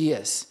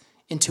ideas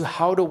into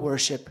how to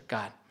worship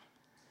God,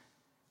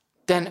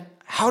 then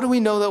how do we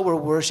know that we're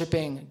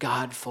worshiping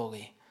God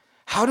fully?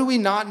 How do we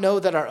not know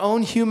that our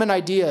own human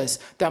ideas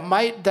that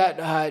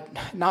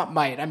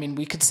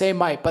we could say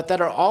might, but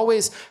that are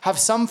always have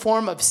some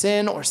form of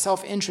sin or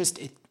self-interest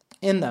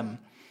in them,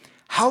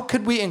 how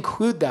could we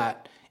include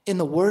that in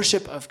the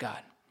worship of God?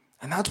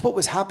 And that's what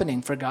was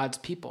happening for God's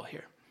people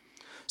here.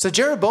 So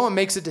Jeroboam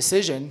makes a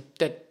decision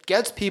that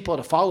gets people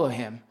to follow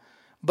him.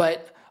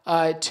 But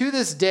to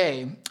this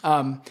day,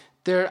 I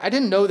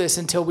didn't know this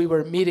until we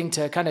were meeting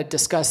to kind of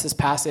discuss this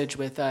passage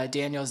with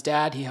Daniel's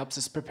dad. He helps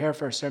us prepare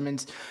for our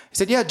sermons. He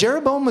said, yeah,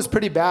 Jeroboam was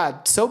pretty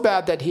bad, so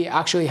bad that he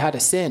actually had a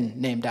sin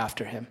named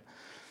after him.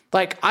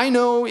 Like, I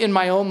know in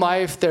my own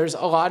life there's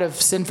a lot of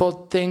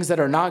sinful things that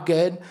are not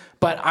good,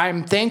 but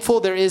I'm thankful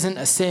there isn't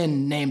a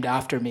sin named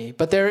after me.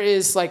 But there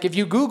is, like, if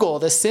you Google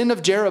the sin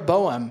of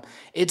Jeroboam,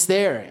 it's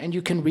there, and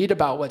you can read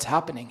about what's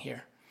happening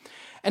here.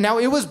 And now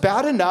it was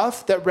bad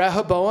enough that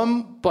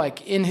Rehoboam,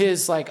 like in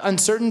his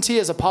uncertainty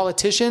as a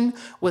politician,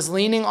 was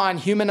leaning on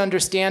human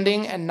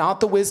understanding and not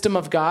the wisdom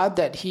of God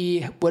that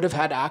he would have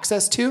had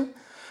access to.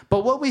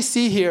 But what we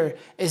see here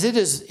is it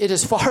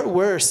is far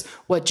worse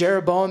what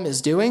Jeroboam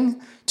is doing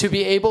to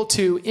be able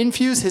to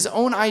infuse his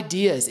own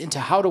ideas into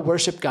how to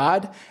worship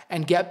God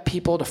and get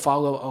people to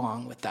follow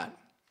along with that.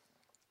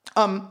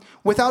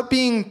 Without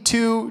being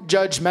too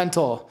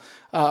judgmental,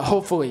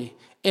 hopefully,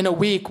 in a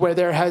week where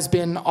there has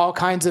been all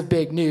kinds of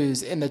big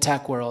news in the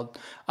tech world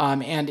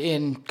and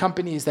in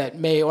companies that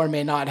may or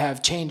may not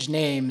have changed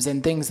names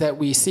and things that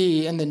we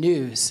see in the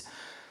news,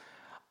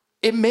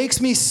 it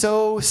makes me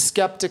so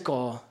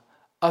skeptical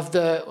of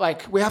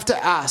we have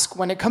to ask,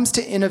 when it comes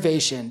to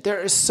innovation, there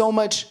is so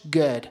much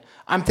good.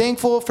 I'm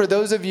thankful for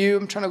those of you,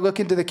 I'm trying to look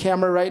into the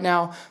camera right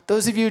now,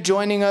 those of you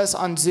joining us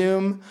on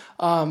Zoom,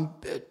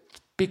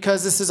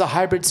 because this is a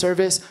hybrid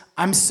service,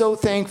 I'm so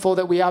thankful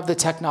that we have the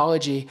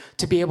technology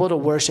to be able to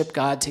worship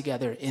God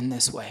together in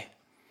this way.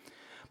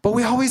 But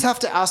we always have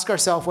to ask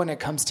ourselves when it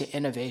comes to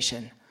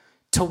innovation,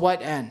 to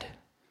what end?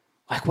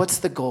 What's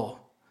the goal?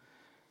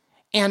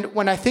 And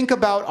when I think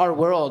about our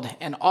world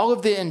and all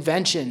of the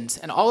inventions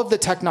and all of the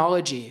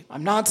technology,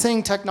 I'm not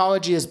saying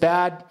technology is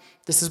bad.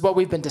 This is what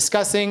we've been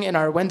discussing in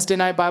our Wednesday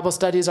night Bible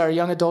studies, our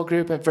young adult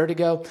group at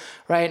Vertigo,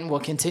 right? And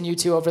we'll continue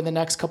to over the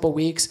next couple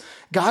weeks.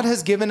 God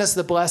has given us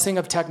the blessing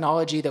of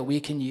technology that we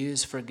can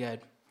use for good.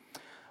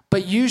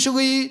 But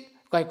usually,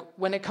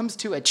 when it comes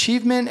to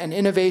achievement and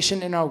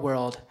innovation in our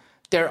world,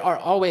 there are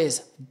always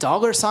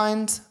dollar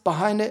signs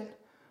behind it,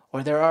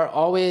 or there are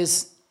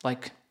always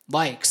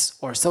likes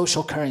or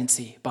social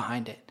currency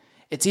behind it.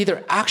 It's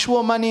either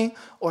actual money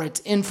or it's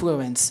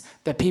influence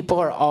that people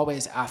are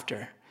always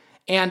after.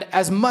 And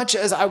as much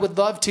as I would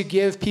love to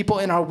give people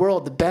in our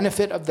world the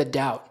benefit of the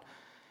doubt,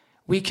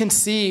 we can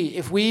see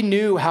if we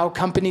knew how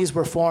companies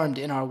were formed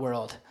in our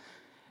world,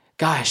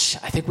 gosh,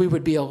 I think we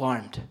would be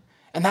alarmed.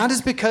 And that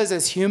is because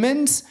as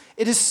humans,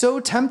 it is so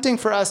tempting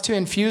for us to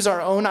infuse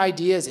our own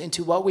ideas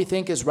into what we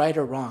think is right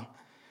or wrong.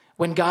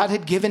 When God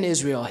had given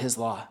Israel his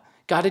law,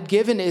 God had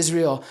given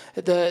Israel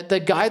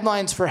the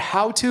guidelines for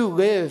how to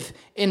live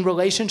in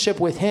relationship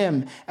with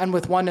him and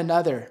with one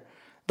another.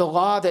 the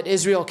law that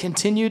Israel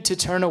continued to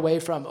turn away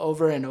from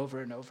over and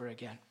over and over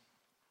again.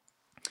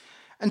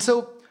 And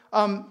so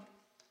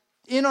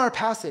in our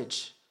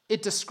passage,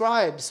 it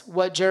describes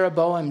what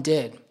Jeroboam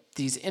did,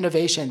 these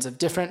innovations of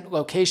different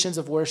locations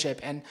of worship.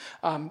 And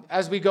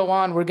as we go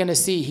on, we're going to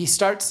see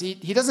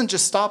he doesn't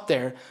just stop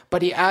there,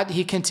 but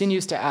he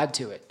continues to add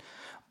to it.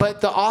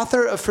 But the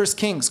author of 1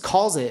 Kings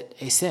calls it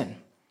a sin.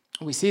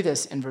 We see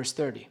this in verse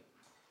 30.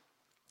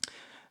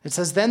 It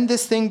says, "Then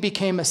this thing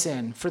became a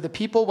sin, for the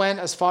people went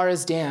as far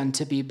as Dan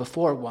to be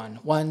before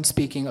one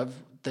speaking of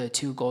the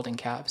 2 golden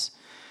calves.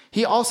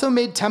 He also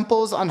made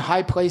temples on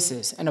high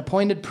places and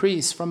appointed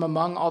priests from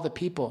among all the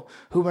people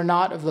who were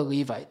not of the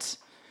Levites.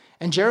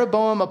 And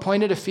Jeroboam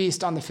appointed a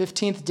feast on the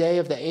 15th day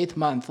of the 8th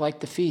month, like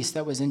the feast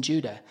that was in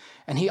Judah,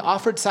 and he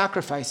offered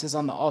sacrifices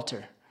on the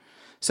altar.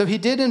 So he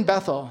did in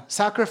Bethel,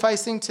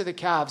 sacrificing to the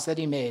calves that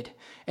he made,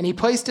 and he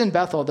placed in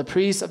Bethel the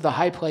priests of the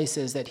high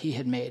places that he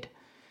had made.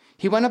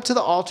 He went up to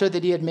the altar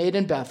that he had made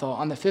in Bethel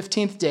on the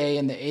 15th day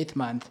in the 8th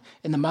month,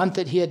 in the month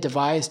that he had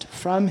devised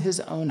from his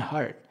own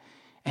heart.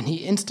 And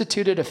he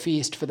instituted a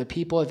feast for the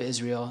people of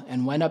Israel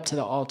and went up to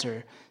the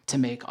altar to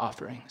make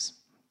offerings."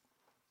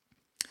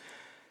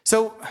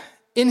 So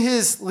in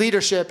his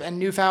leadership and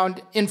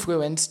newfound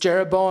influence,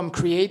 Jeroboam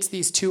creates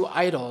these 2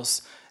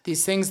 idols,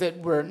 these things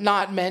that were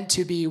not meant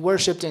to be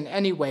worshipped in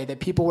any way,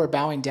 that people were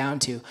bowing down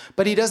to.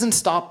 But he doesn't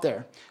stop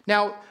there.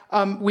 Now,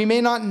 we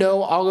may not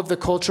know all of the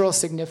cultural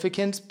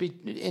significance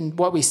in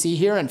what we see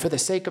here, and for the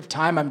sake of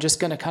time, I'm just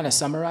going to kind of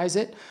summarize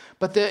it.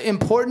 But the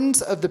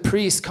importance of the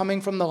priests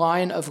coming from the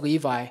line of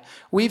Levi,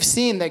 we've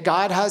seen that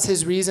God has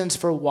his reasons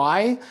for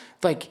why,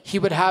 he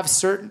would have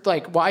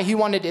why he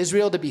wanted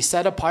Israel to be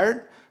set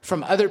apart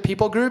from other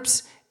people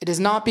groups. It is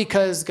not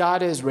because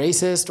God is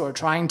racist or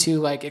trying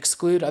to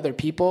exclude other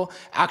people.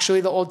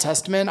 Actually, the Old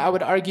Testament, I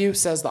would argue,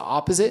 says the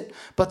opposite.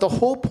 But the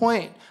whole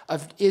point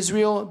of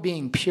Israel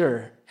being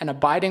pure and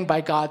abiding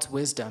by God's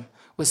wisdom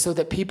was so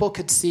that people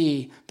could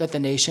see that the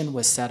nation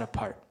was set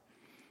apart.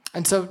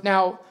 And so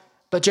now,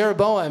 but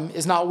Jeroboam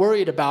is not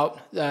worried about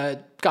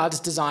God's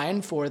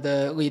design for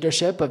the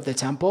leadership of the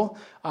temple.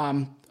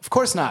 Of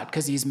course not,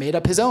 because he's made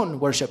up his own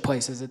worship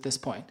places at this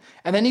point.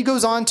 And then he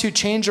goes on to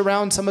change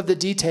around some of the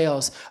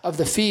details of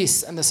the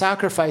feasts and the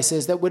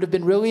sacrifices that would have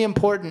been really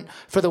important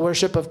for the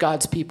worship of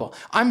God's people.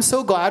 I'm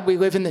so glad we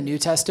live in the New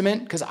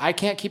Testament, because I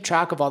can't keep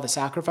track of all the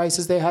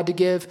sacrifices they had to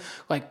give.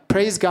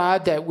 Praise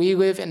God that we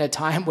live in a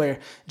time where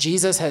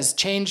Jesus has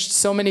changed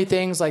so many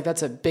things.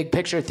 That's a big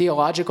picture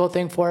theological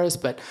thing for us,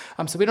 but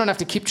so we don't have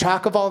to keep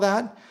track of all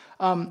that.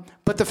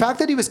 But the fact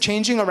that he was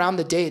changing around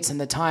the dates and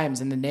the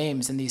times and the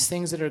names and these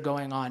things that are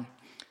going on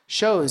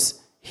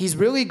shows he's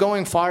really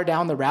going far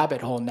down the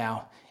rabbit hole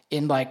now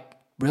in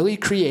really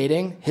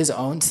creating his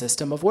own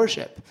system of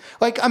worship.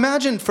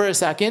 Imagine for a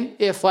second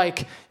if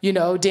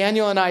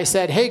Daniel and I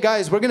said, "Hey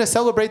guys, we're going to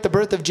celebrate the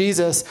birth of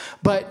Jesus,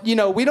 but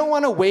we don't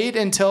want to wait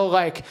until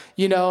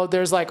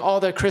there's all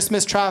the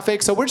Christmas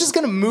traffic. So we're just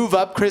going to move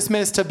up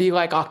Christmas to be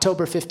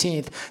October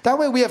 15th. That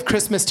way we have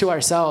Christmas to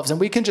ourselves and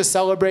we can just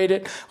celebrate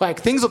it.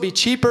 Things will be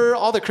cheaper.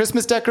 All the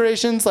Christmas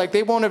decorations,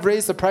 they won't have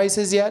raised the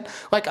prices yet."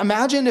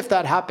 Imagine if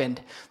that happened.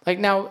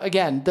 Now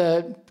again,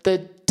 the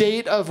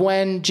date of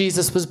when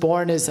Jesus was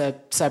born is a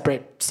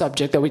separate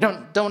subject that we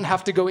don't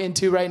have to go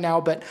into right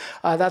now, but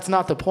that's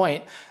not the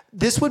point.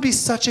 This would be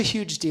such a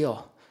huge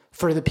deal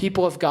for the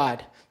people of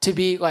God to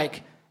be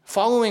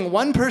following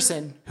one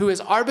person who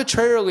is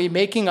arbitrarily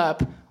making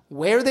up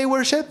where they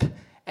worship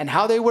and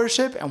how they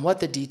worship and what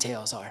the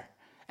details are.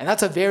 And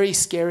that's a very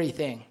scary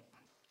thing.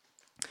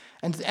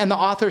 And the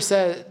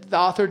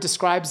author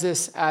describes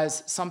this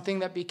as something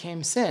that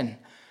became sin,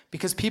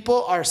 because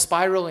people are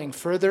spiraling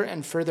further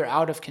and further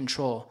out of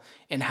control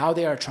in how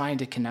they are trying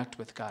to connect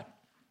with God.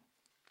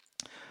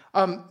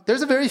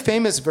 There's a very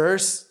famous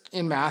verse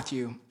in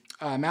Matthew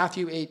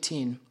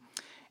 18.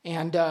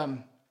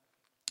 And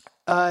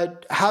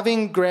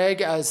having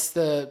Greg as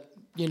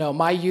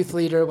my youth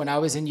leader when I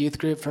was in youth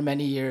group for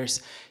many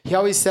years, he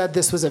always said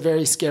this was a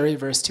very scary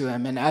verse to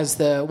him. And as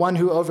the one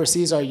who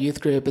oversees our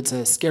youth group, it's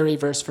a scary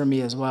verse for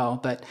me as well.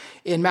 But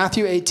in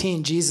Matthew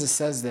 18, Jesus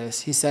says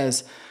this. He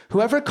says,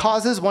 "Whoever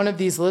causes one of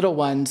these little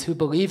ones who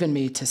believe in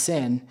me to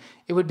sin,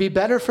 it would be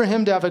better for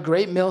him to have a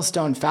great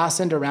millstone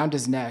fastened around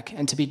his neck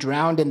and to be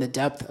drowned in the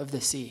depth of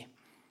the sea."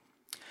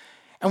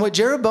 And what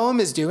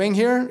Jeroboam is doing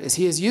here is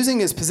he is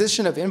using his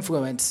position of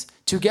influence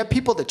to get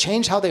people to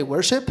change how they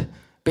worship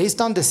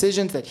based on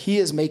decisions that he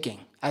is making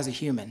as a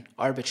human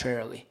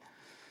arbitrarily.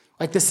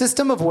 The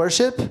system of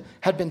worship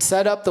had been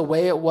set up the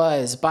way it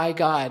was by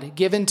God,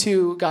 given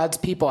to God's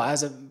people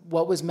as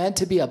what was meant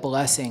to be a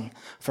blessing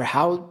for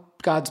how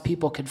God's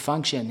people could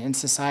function in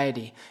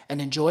society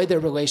and enjoy their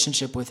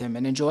relationship with him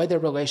and enjoy their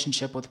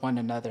relationship with one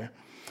another.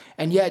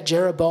 And yet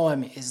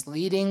Jeroboam is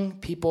leading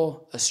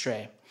people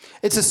astray.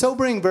 It's a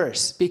sobering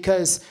verse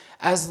because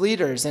as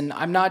leaders, and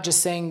I'm not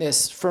just saying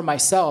this for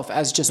myself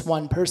as just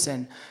one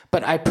person,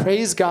 but I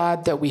praise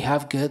God that we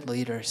have good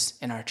leaders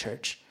in our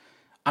church.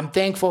 I'm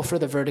thankful for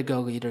the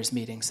Vertigo leaders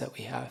meetings that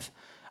we have.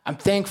 I'm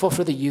thankful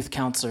for the youth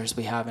counselors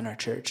we have in our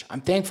church.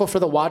 I'm thankful for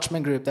the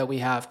watchman group that we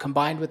have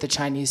combined with the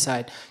Chinese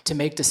side to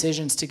make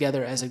decisions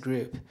together as a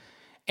group.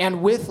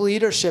 And with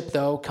leadership,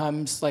 though,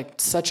 comes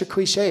like such a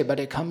cliche, but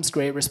it comes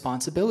great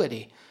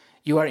responsibility.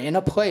 You are in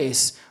a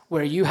place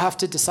where you have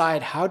to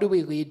decide, how do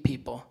we lead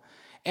people?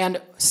 And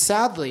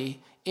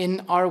sadly,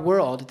 in our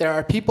world, there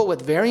are people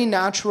with very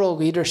natural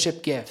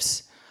leadership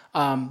gifts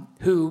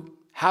who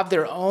have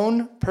their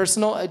own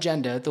personal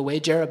agenda the way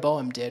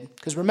Jeroboam did.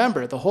 Because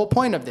remember, the whole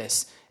point of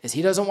this is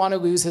he doesn't want to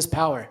lose his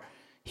power.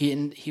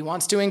 He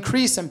wants to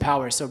increase in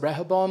power, so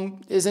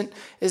Rehoboam isn't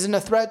a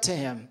threat to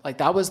him. Like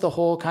that was the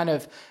whole kind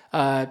of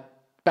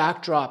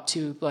backdrop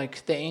to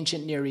like the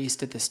ancient Near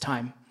East at this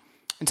time.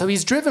 And so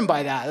he's driven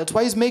by that. That's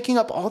why he's making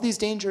up all these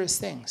dangerous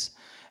things.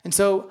 And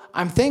so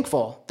I'm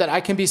thankful that I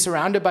can be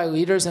surrounded by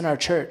leaders in our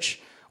church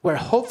where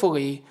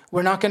hopefully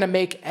we're not going to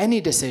make any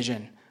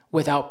decision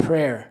without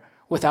prayer,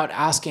 without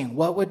asking,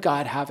 what would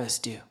God have us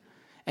do?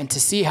 And to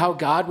see how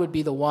God would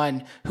be the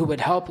one who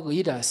would help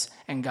lead us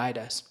and guide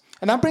us.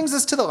 And that brings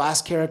us to the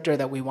last character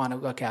that we want to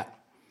look at.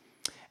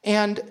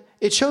 And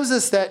it shows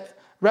us that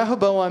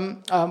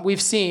Rehoboam,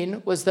 we've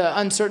seen, was the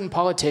uncertain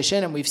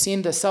politician, and we've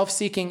seen the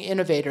self-seeking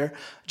innovator,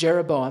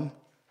 Jeroboam.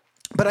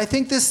 But I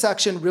think this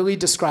section really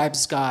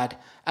describes God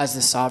as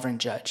the sovereign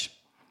judge.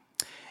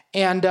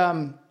 And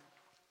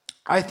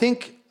I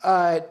think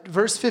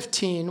verse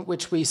 15,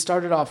 which we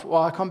started off,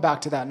 well, I'll come back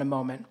to that in a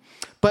moment.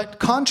 But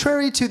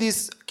contrary to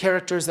these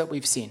characters that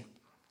we've seen,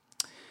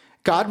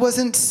 God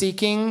wasn't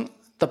seeking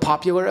the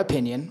popular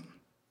opinion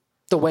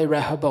the way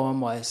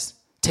Rehoboam was,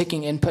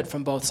 taking input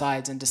from both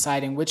sides and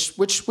deciding which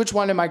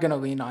one am I going to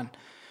lean on.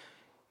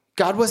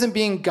 God wasn't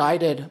being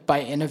guided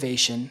by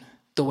innovation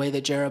the way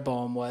that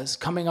Jeroboam was,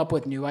 coming up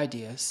with new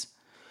ideas.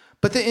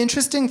 But the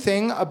interesting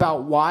thing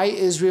about why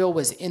Israel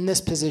was in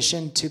this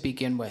position to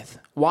begin with,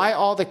 why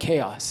all the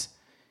chaos,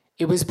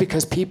 it was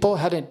because people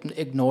had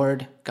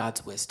ignored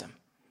God's wisdom.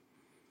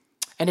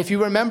 And if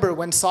you remember,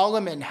 when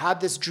Solomon had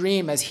this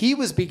dream as he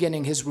was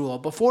beginning his rule,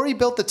 before he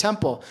built the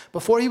temple,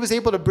 before he was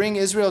able to bring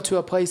Israel to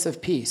a place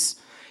of peace,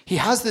 he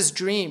has this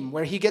dream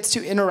where he gets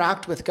to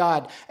interact with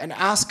God and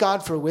ask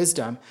God for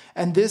wisdom.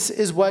 And this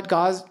is what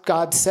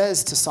God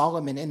says to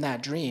Solomon in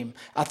that dream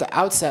at the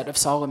outset of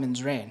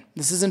Solomon's reign.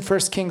 This is in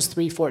 1 Kings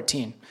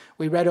 3:14.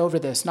 We read over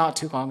this not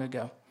too long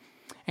ago.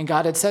 And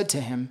God had said to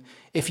him,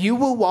 "If you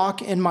will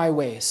walk in my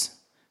ways,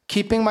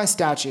 keeping my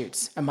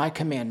statutes and my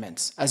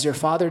commandments, as your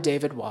father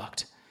David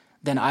walked,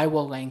 then I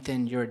will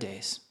lengthen your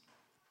days."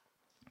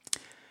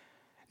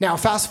 Now,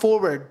 fast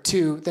forward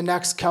to the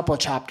next couple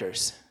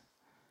chapters.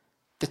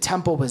 The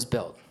temple was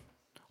built.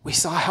 We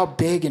saw how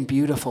big and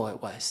beautiful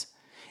it was.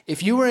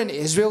 If you were an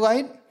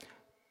Israelite,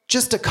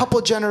 just a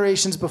couple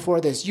generations before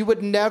this, you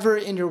would never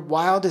in your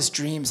wildest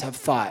dreams have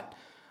thought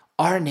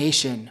our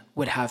nation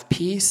would have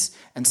peace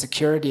and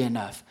security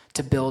enough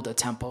to build a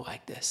temple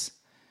like this.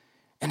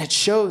 And it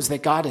shows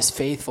that God is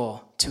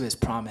faithful to his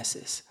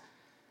promises.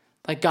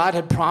 Like God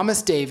had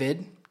promised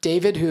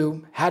David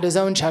who had his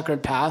own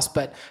checkered past,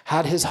 but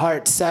had his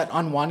heart set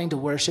on wanting to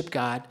worship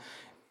God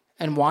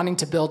and wanting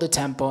to build a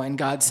temple. And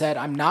God said,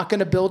 I'm not going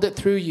to build it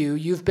through you.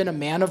 You've been a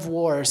man of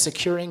war,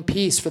 securing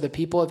peace for the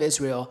people of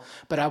Israel,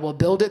 but I will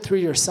build it through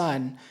your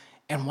son.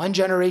 And one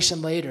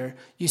generation later,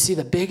 you see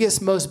the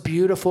biggest, most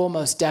beautiful,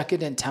 most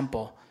decadent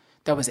temple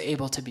that was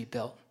able to be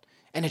built.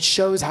 And it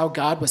shows how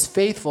God was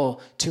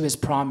faithful to his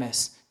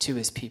promise to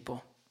his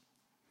people.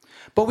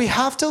 But what we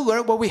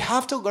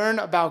have to learn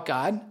about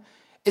God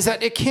is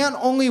that it can't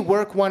only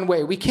work one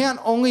way. We can't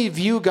only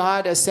view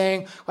God as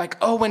saying, like,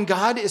 oh, when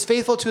God is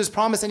faithful to his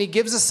promise and he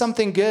gives us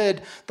something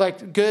good,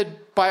 like good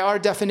by our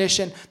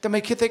definition, then we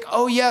can think,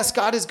 oh, yes,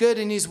 God is good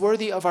and he's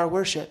worthy of our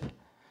worship.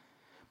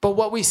 But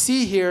what we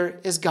see here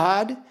is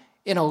God,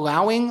 in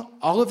allowing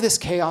all of this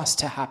chaos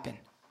to happen,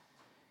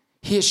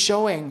 he is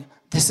showing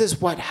this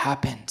is what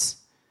happens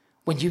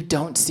when you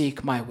don't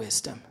seek my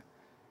wisdom.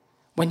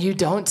 When you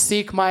don't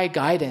seek my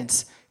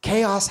guidance,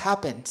 chaos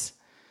happens.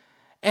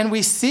 And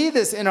we see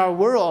this in our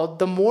world.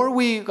 The more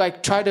we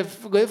try to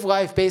live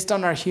life based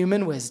on our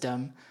human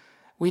wisdom,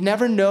 we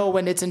never know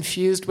when it's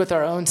infused with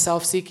our own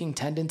self-seeking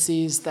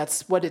tendencies.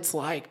 That's what it's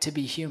like to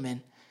be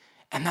human.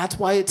 And that's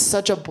why it's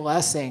such a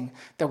blessing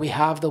that we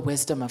have the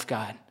wisdom of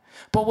God.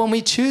 But when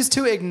we choose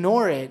to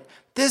ignore it,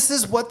 this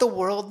is what the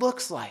world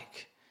looks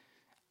like.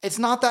 It's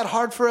not that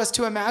hard for us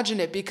to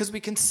imagine it because we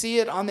can see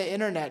it on the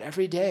internet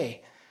every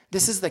day.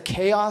 This is the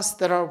chaos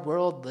that our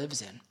world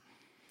lives in.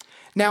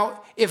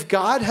 Now, if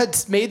God had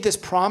made this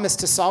promise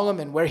to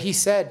Solomon where he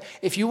said,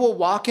 if you will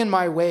walk in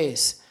my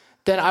ways,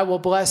 then I will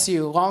bless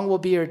you, long will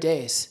be your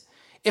days.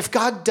 If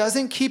God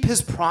doesn't keep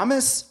his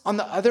promise on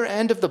the other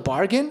end of the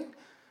bargain,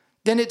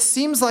 then it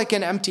seems like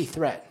an empty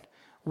threat.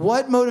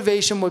 What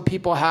motivation would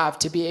people have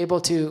to be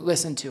able to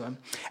listen to him?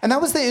 And that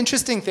was the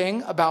interesting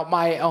thing about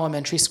my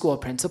elementary school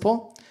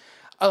principal.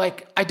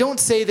 I don't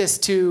say this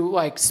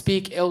to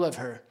speak ill of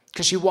her,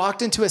 because she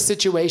walked into a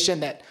situation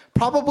that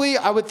probably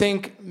I would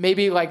think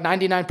maybe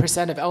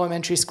 99% of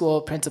elementary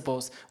school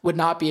principals would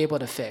not be able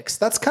to fix.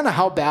 That's kind of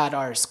how bad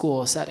our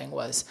school setting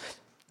was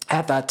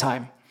at that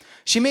time.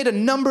 She made a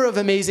number of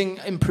amazing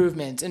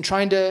improvements in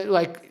trying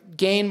to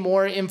gain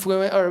more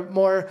influence, or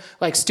more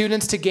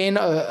students to gain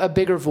a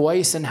bigger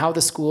voice in how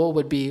the school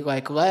would be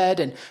led,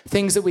 and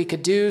things that we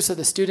could do so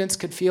the students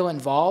could feel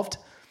involved.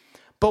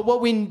 But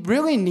what we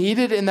really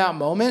needed in that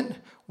moment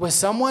was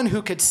someone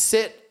who could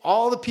sit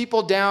all the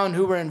people down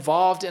who were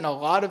involved in a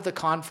lot of the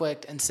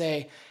conflict and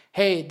say,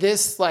 hey,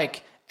 this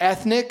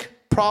ethnic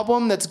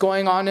problem that's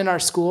going on in our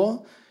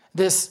school,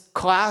 this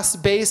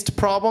class-based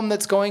problem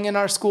that's going in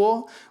our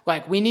school,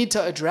 we need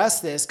to address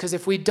this, because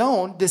if we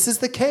don't, this is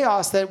the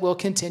chaos that we'll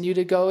continue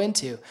to go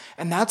into.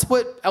 And that's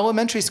what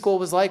elementary school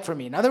was like for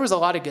me. Now, there was a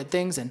lot of good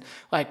things, and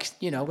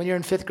when you're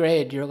in 5th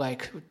grade,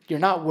 you're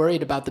not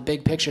worried about the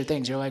big picture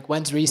things. You're like,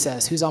 when's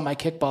recess? Who's on my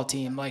kickball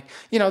team?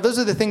 Those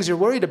are the things you're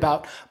worried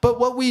about. But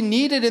what we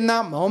needed in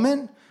that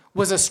moment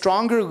was a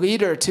stronger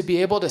leader to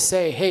be able to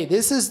say, hey,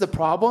 this is the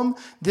problem.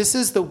 This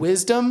is the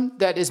wisdom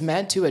that is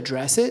meant to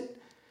address it.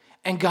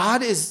 And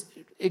God is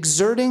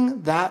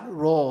exerting that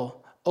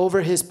role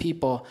over his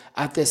people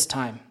at this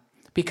time.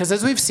 Because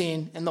as we've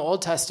seen in the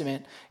Old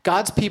Testament,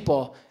 God's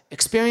people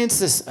experience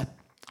this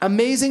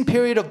amazing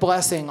period of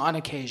blessing on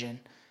occasion.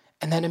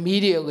 And then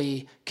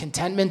immediately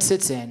contentment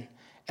sits in,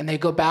 and they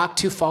go back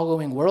to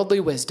following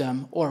worldly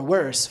wisdom, or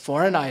worse,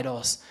 foreign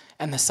idols.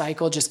 And the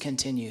cycle just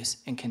continues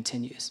and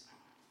continues.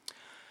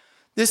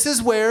 This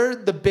is where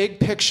the big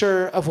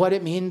picture of what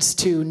it means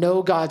to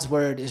know God's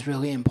word is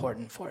really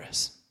important for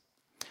us.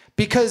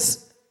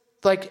 Because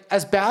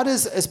as bad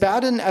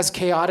and as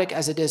chaotic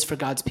as it is for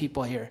God's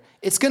people here,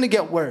 it's going to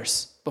get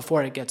worse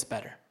before it gets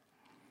better.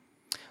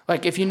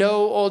 If you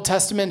know Old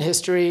Testament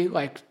history,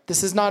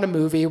 this is not a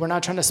movie. We're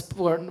not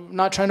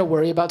trying to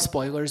worry about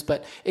spoilers,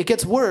 but it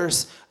gets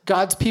worse.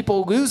 God's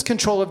people lose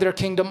control of their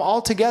kingdom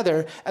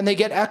altogether, and they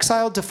get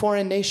exiled to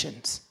foreign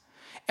nations.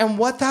 And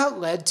what that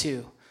led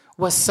to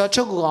was such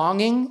a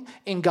longing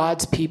in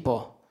God's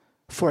people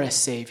for a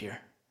Savior,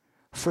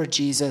 for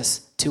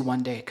Jesus to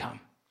one day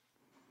come.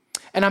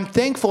 And I'm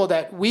thankful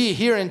that we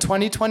here in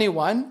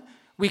 2021,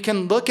 we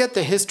can look at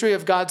the history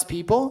of God's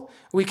people.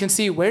 We can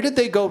see, where did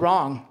they go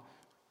wrong?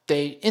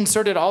 They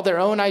inserted all their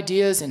own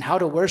ideas in how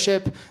to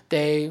worship.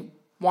 They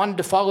wanted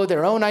to follow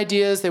their own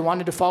ideas. They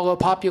wanted to follow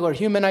popular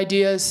human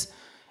ideas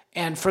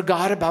and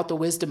forgot about the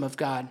wisdom of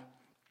God.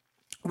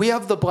 We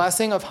have the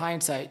blessing of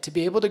hindsight to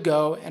be able to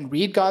go and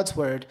read God's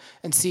word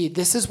and see,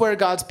 this is where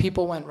God's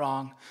people went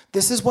wrong.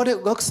 This is what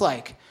it looks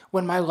like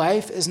when my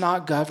life is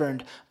not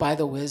governed by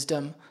the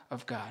wisdom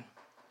of God.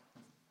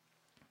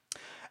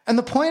 And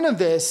the point of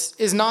this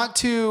is not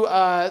to,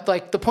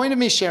 the point of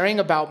me sharing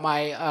about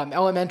my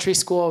elementary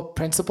school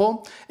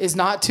principal is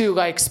not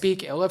to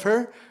speak ill of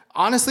her.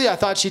 Honestly, I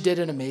thought she did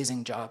an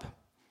amazing job.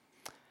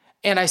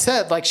 And I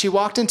said, she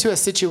walked into a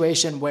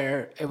situation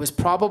where it was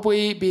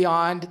probably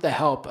beyond the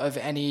help of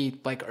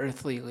any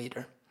earthly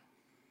leader.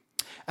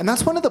 And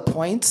that's one of the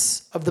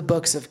points of the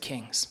books of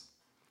Kings.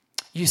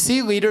 You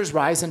see leaders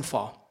rise and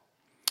fall.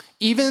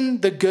 Even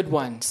the good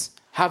ones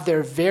have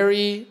their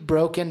very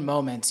broken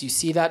moments. You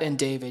see that in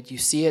David. You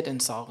see it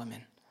in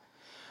Solomon.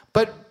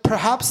 But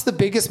perhaps the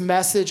biggest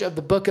message of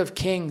the book of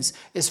Kings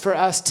is for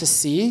us to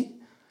see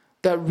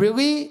that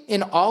really,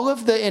 in all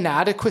of the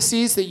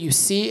inadequacies that you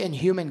see in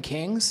human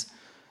kings,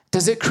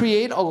 does it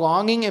create a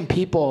longing in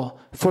people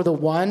for the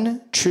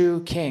one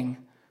true king,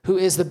 who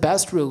is the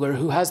best ruler,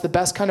 who has the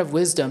best kind of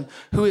wisdom,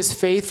 who is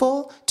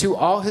faithful to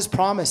all his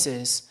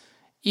promises,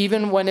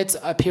 even when it's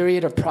a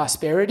period of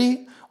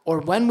prosperity, or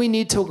when we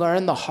need to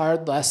learn the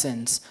hard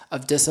lessons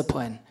of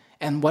discipline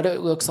and what it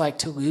looks like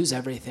to lose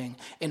everything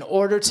in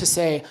order to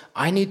say,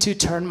 I need to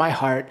turn my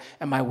heart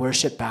and my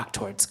worship back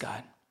towards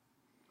God.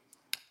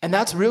 And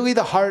that's really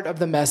the heart of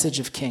the message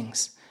of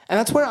Kings. And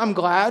that's where I'm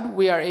glad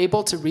we are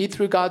able to read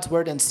through God's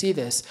word and see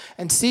this,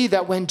 and see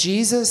that when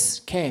Jesus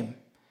came,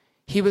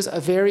 he was a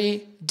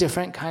very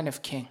different kind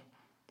of king.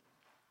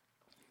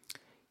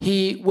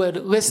 He would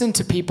listen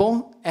to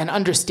people and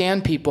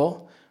understand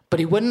people, but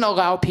he wouldn't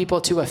allow people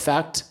to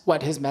affect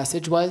what his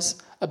message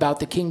was about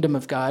the kingdom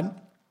of God.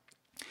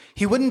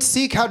 He wouldn't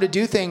seek how to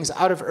do things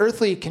out of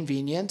earthly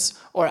convenience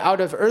or out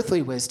of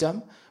earthly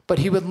wisdom, but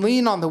he would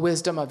lean on the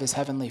wisdom of his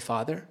heavenly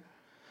Father.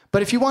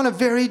 But if you want a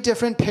very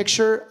different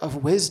picture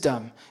of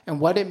wisdom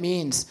and what it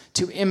means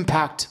to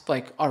impact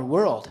our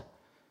world,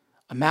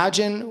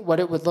 imagine what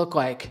it would look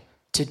like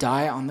to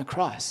die on the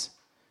cross.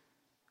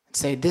 And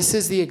say, this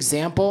is the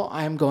example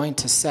I am going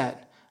to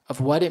set of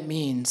what it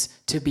means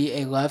to be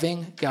a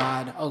loving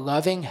God, a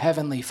loving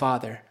heavenly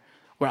Father,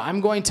 where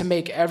I'm going to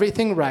make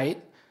everything right,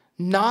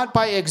 not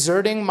by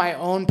exerting my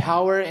own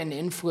power and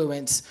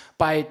influence,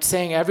 by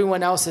saying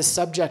everyone else is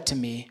subject to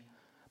me,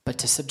 but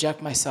to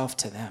subject myself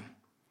to them,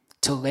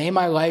 to lay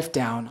my life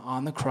down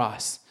on the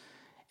cross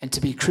and to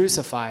be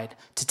crucified,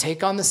 to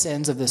take on the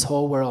sins of this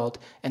whole world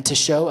and to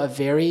show a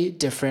very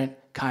different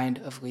kind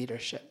of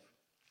leadership.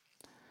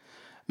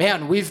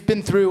 Man, we've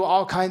been through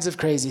all kinds of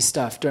crazy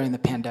stuff during the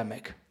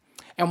pandemic.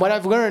 And what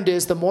I've learned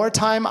is the more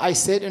time I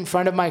sit in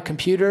front of my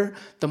computer,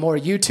 the more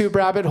YouTube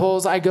rabbit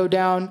holes I go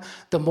down,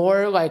 the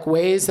more like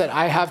ways that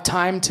I have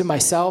time to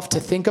myself to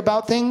think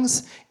about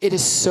things, it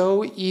is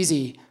so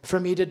easy for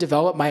me to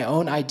develop my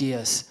own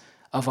ideas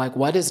of like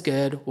what is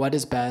good, what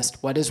is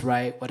best, what is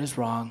right, what is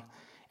wrong.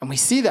 And we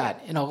see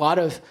that in a lot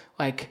of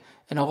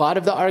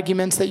the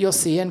arguments that you'll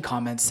see in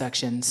comments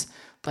sections.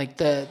 Like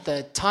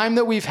the time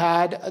that we've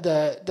had,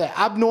 the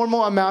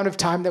abnormal amount of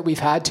time that we've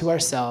had to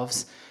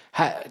ourselves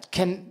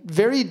can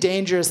very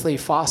dangerously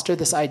foster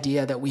this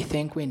idea that we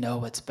think we know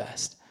what's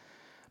best.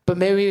 But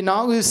may we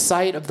not lose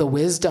sight of the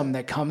wisdom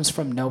that comes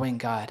from knowing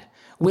God.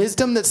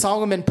 Wisdom that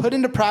Solomon put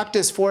into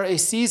practice for a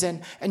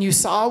season, and you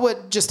saw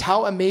just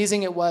how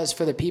amazing it was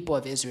for the people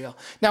of Israel.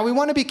 Now, we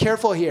want to be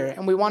careful here,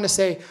 and we want to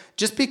say,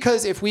 just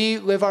because if we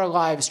live our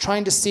lives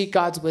trying to seek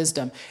God's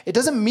wisdom, it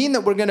doesn't mean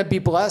that we're going to be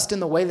blessed in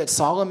the way that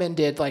Solomon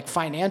did, like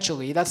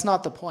financially. That's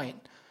not the point.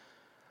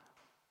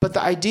 But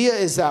the idea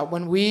is that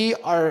when we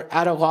are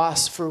at a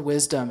loss for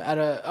wisdom, at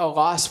a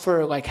loss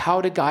for like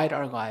how to guide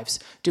our lives,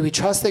 do we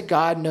trust that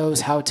God knows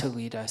how to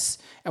lead us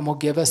and will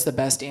give us the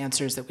best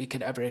answers that we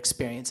could ever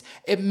experience?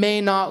 It may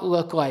not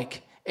look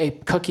like a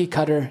cookie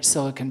cutter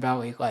Silicon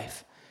Valley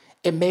life.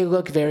 It may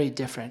look very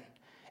different.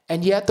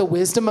 And yet the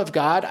wisdom of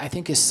God, I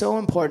think, is so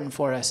important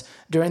for us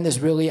during this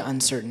really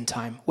uncertain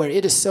time where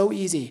it is so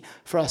easy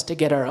for us to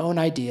get our own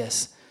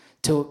ideas,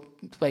 to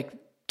like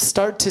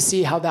start to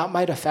see how that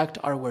might affect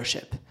our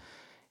worship.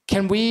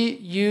 Can we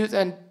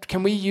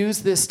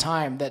use this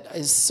time that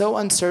is so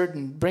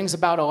uncertain, brings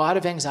about a lot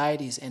of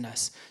anxieties in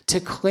us, to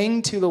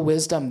cling to the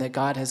wisdom that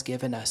God has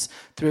given us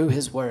through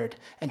his word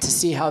and to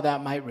see how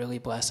that might really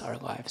bless our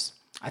lives?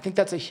 I think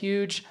that's a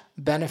huge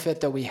benefit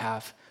that we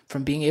have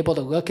from being able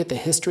to look at the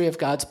history of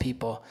God's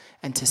people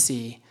and to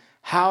see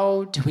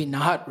how do we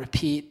not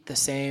repeat the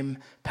same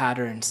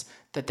patterns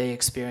that they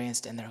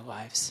experienced in their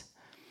lives.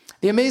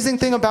 The amazing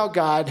thing about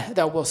God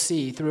that we'll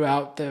see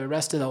throughout the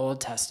rest of the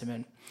Old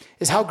Testament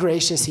is how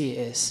gracious he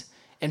is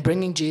in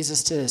bringing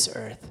Jesus to this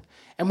earth.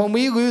 And when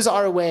we lose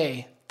our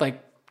way,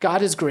 like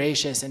God is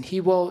gracious and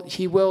he's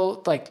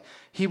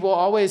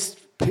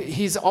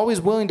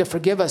always willing to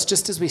forgive us,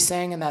 just as we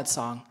sang in that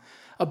song.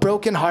 A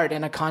broken heart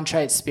and a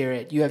contrite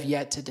spirit you have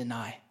yet to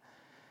deny.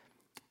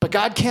 But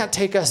God can't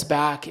take us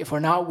back if we're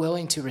not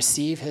willing to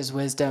receive his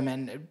wisdom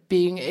and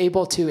being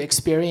able to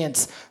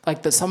experience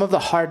like some of the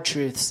hard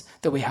truths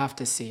that we have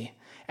to see.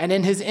 And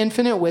in his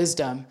infinite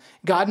wisdom,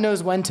 God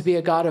knows when to be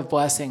a God of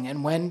blessing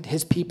and when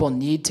his people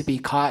need to be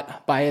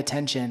caught by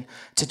attention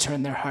to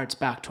turn their hearts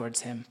back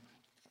towards him.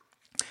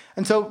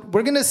 And so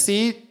we're going to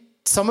see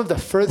some of the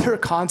further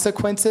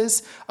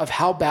consequences of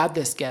how bad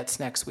this gets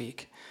next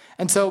week.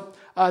 And so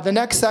the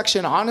next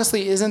section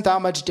honestly isn't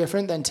that much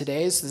different than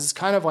today's. This is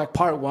kind of like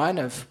part one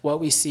of what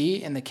we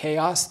see in the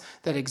chaos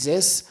that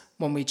exists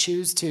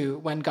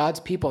when God's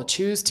people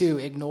choose to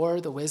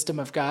ignore the wisdom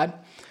of God.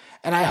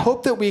 And I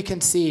hope that we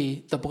can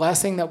see the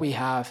blessing that we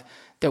have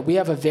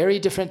a very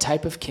different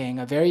type of king,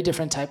 a very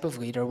different type of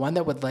leader, one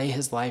that would lay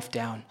his life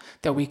down,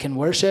 that we can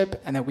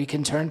worship and that we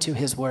can turn to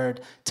his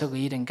word to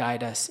lead and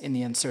guide us in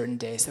the uncertain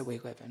days that we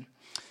live in.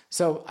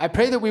 So I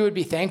pray that we would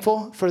be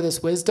thankful for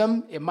this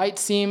wisdom. It might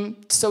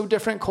seem so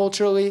different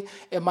culturally.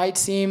 It might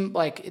seem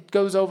like it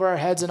goes over our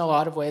heads in a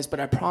lot of ways, but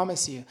I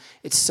promise you,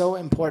 it's so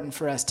important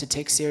for us to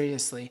take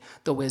seriously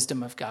the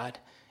wisdom of God.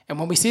 And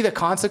when we see the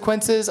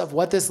consequences of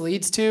what this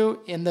leads to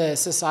in the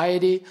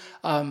society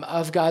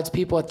of God's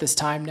people at this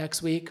time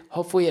next week,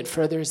 hopefully it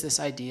furthers this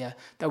idea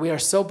that we are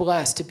so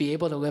blessed to be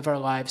able to live our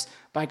lives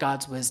by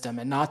God's wisdom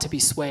and not to be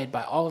swayed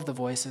by all of the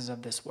voices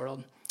of this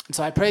world. And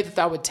so I pray that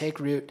that would take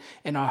root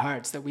in our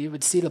hearts, that we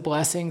would see the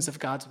blessings of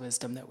God's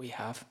wisdom that we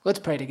have. Let's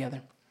pray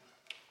together.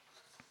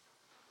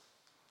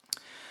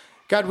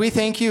 God, we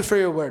thank you for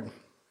your word.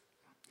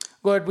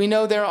 Lord, we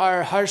know there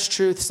are harsh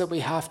truths that we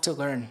have to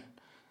learn.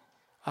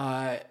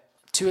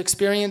 To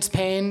experience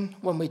pain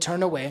when we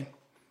turn away,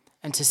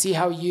 and to see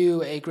how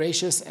you, a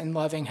gracious and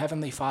loving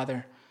Heavenly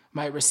Father,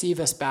 might receive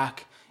us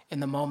back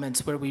in the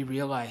moments where we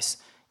realize,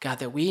 God,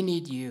 that we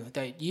need you,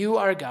 that you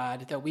are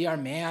God, that we are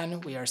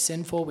man, we are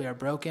sinful, we are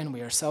broken,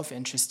 we are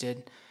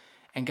self-interested,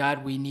 and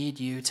God, we need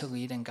you to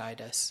lead and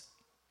guide us.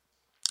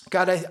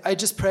 God, I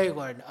just pray,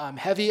 Lord,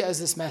 heavy as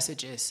this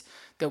message is,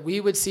 that we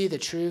would see the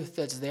truth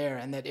that's there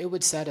and that it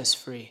would set us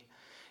free.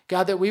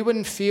 God, that we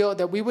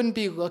wouldn't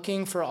be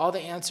looking for all the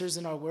answers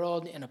in our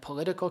world in a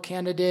political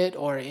candidate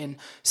or in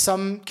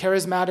some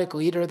charismatic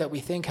leader that we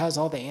think has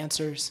all the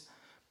answers,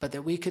 but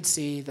that we could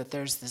see that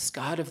there's this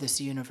God of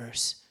this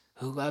universe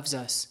who loves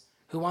us,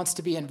 who wants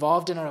to be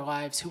involved in our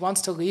lives, who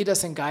wants to lead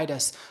us and guide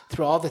us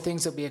through all the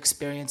things that we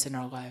experience in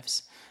our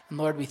lives. And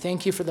Lord, we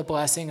thank you for the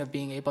blessing of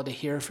being able to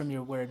hear from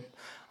your word,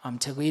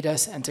 to lead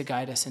us and to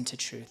guide us into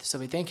truth. So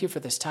we thank you for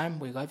this time.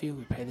 We love you.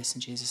 We pray this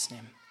in Jesus'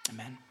 name.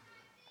 Amen.